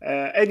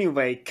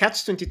 Anyway,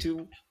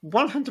 Catch-22,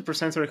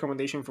 100%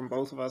 recommendation from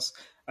both of us.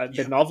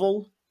 The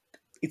novel,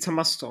 it's a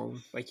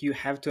must-own. Like, you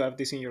have to have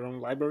this in your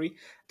own library.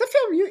 The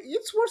film,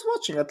 it's worth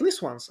watching at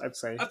least once, I'd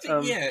say. I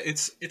think,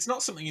 it's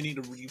not something you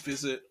need to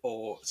revisit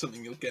or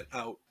something you'll get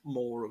out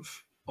more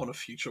of on a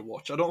future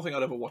watch. I don't think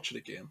I'd ever watch it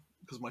again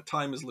because my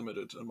time is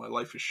limited and my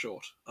life is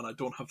short and I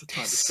don't have the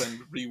time to spend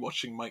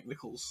rewatching Mike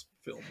Nichols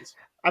films.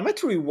 I might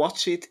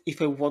rewatch it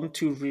if I want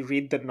to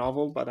reread the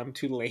novel, but I'm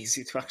too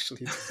lazy to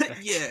actually do that.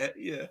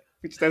 yeah.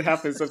 Which that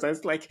happens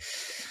sometimes. Like,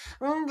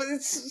 but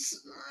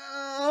it's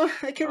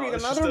I can read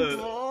another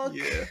book.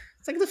 Yeah.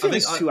 It's like the film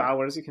is 2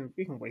 hours. You can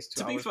waste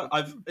 2 hours. To be fair,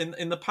 I've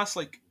in the past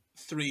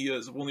 3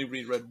 years, I've only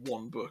reread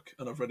one book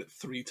and I've read it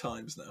 3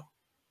 times now.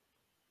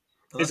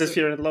 Is it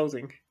Fear and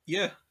Loathing?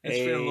 Yeah, it's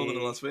Fear and Loathing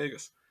in Las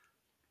Vegas.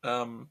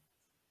 I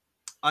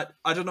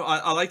don't know.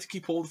 I like to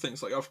keep hold of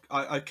things. Like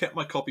I kept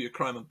my copy of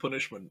Crime and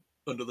Punishment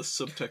under the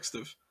subtext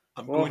of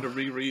I'm going to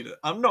reread it.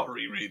 I'm not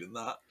rereading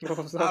that.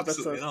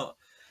 Absolutely not.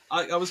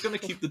 I was going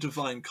to keep the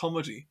Divine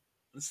Comedy.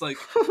 It's like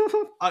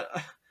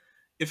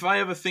if I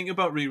ever think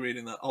about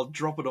rereading that, I'll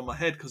drop it on my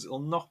head because it'll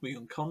knock me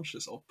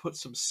unconscious. I'll put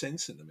some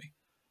sense into me.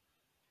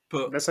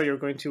 But That's how you're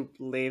going to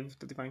live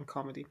the Divine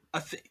Comedy. I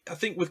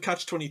think with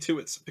Catch-22,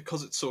 it's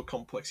because it's so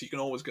complex. You can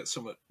always get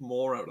something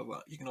more out of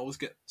that. You can always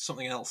get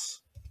something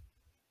else.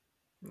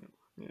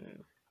 Yeah.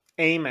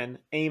 Amen.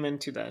 Amen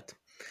to that.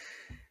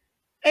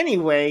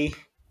 Anyway,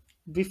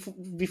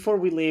 before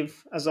we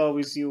leave, as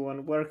always,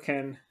 Ewan, where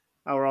can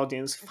our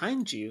audience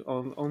find you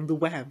on the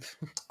web?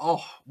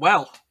 Oh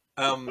well,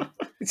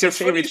 It's your it's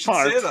funny you favorite should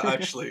part. say that,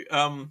 actually.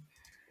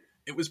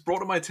 It was brought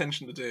to my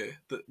attention today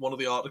that one of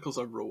the articles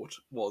I wrote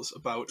was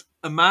about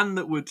a man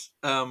that would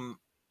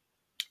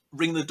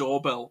ring the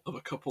doorbell of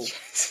a couple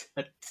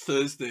at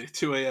Thursday,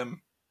 2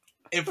 a.m.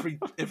 every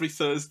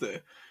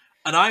Thursday.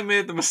 And I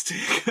made the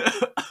mistake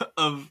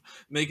of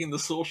making the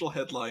social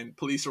headline,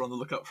 "Police are on the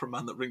lookout for a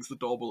man that rings the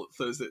doorbell at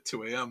Thursday at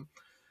 2 a.m."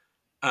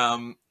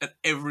 And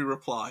every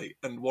reply,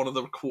 and one of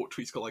the quote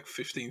tweets got like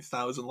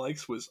 15,000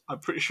 likes, was, "I'm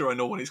pretty sure I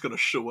know when he's going to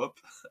show up."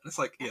 And it's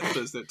like, yeah,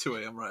 Thursday at 2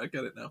 a.m, right, I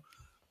get it now.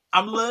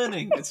 I'm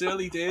learning. It's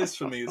early days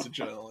for me as a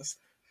journalist.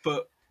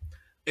 But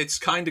it's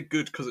kind of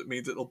good because it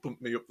means it'll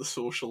bump me up the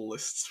social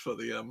lists for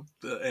the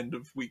end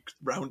of week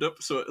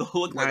roundup. So it'll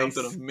look like I've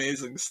done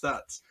amazing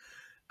stats.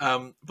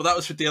 But that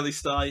was for Daily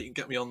Star. You can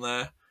get me on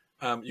there.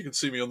 You can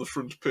see me on the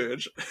front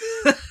page.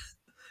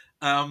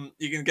 You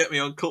can get me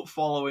on Cult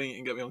Following. You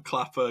can get me on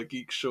Clapper,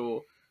 Geek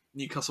Show,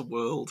 Newcastle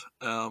World.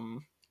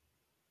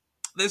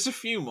 There's a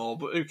few more,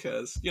 but who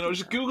cares? You know,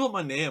 just Google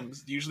my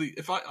names. Usually,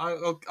 if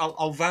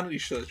I'll vanity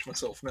search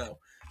myself now.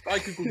 If I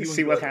Google you,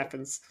 see what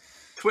happens.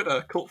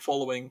 Twitter, Cult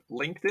Following,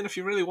 LinkedIn if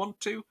you really want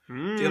to,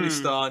 Daily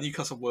Star,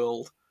 Newcastle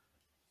World,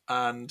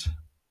 and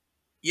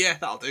yeah,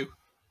 that'll do.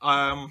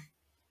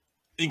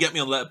 You can get me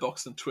on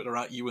Letterboxd and Twitter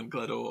at Ewan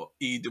Gleadow,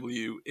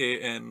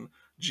 EWANGLEADOW,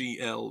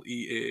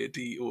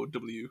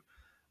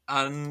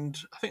 and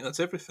I think that's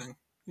everything.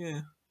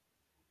 Yeah.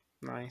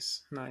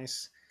 Nice.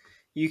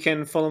 You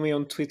can follow me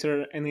on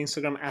Twitter and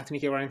Instagram at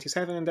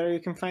NickEver97, and there you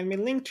can find me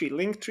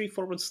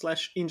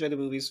linktree/Enjoy the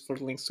Movies for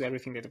links to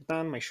everything that I've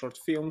done, my short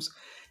films,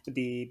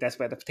 the Death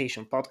by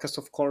Adaptation podcast,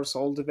 of course,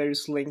 all the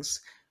various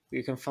links.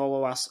 You can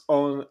follow us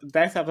on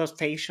Death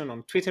Adaptation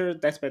on Twitter,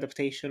 Death by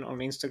Adaptation on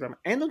Instagram,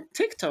 and on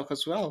TikTok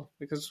as well,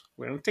 because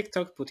we're on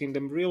TikTok, putting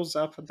them reels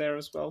up there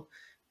as well.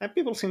 And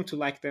people seem to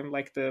like them,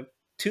 like the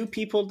 2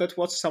 people that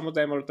watch some of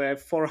them or the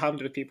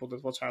 400 people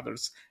that watch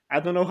others. I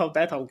don't know how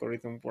that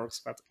algorithm works,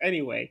 but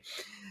anyway.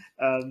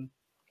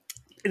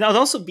 And I'd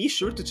also be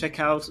sure to check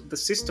out the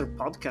sister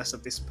podcast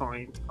at this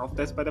point of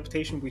Death by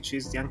Adaptation, which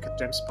is the Uncut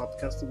Gems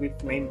podcast. We've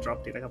name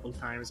dropped it a couple of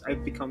times.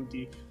 I've become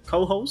the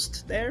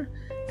co-host there,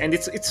 and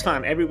it's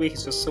fun. Every week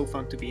it's just so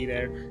fun to be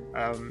there.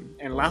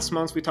 And last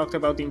month we talked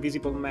about The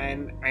Invisible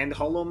Man and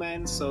Hollow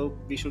Man, so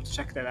be sure to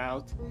check that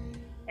out.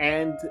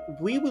 And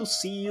we will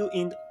see you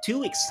in 2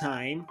 weeks'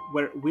 time,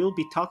 where we'll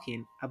be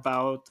talking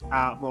about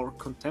a more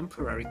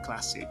contemporary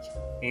classic,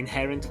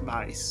 Inherent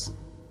Vice.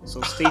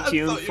 So stay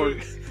tuned for...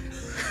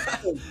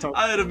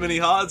 I had a mini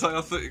heart attack.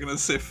 I thought you were going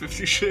to say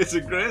 50 Shades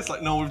of Grey. It's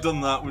like, no, we've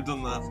done that.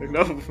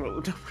 No,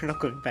 we're not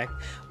going back.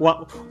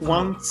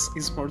 Once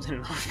is more than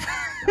enough.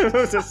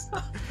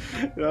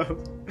 No.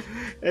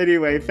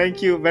 Anyway,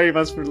 thank you very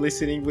much for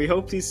listening. We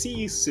hope to see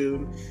you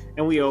soon,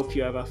 and we hope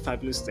you have a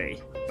fabulous day.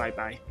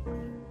 Bye-bye.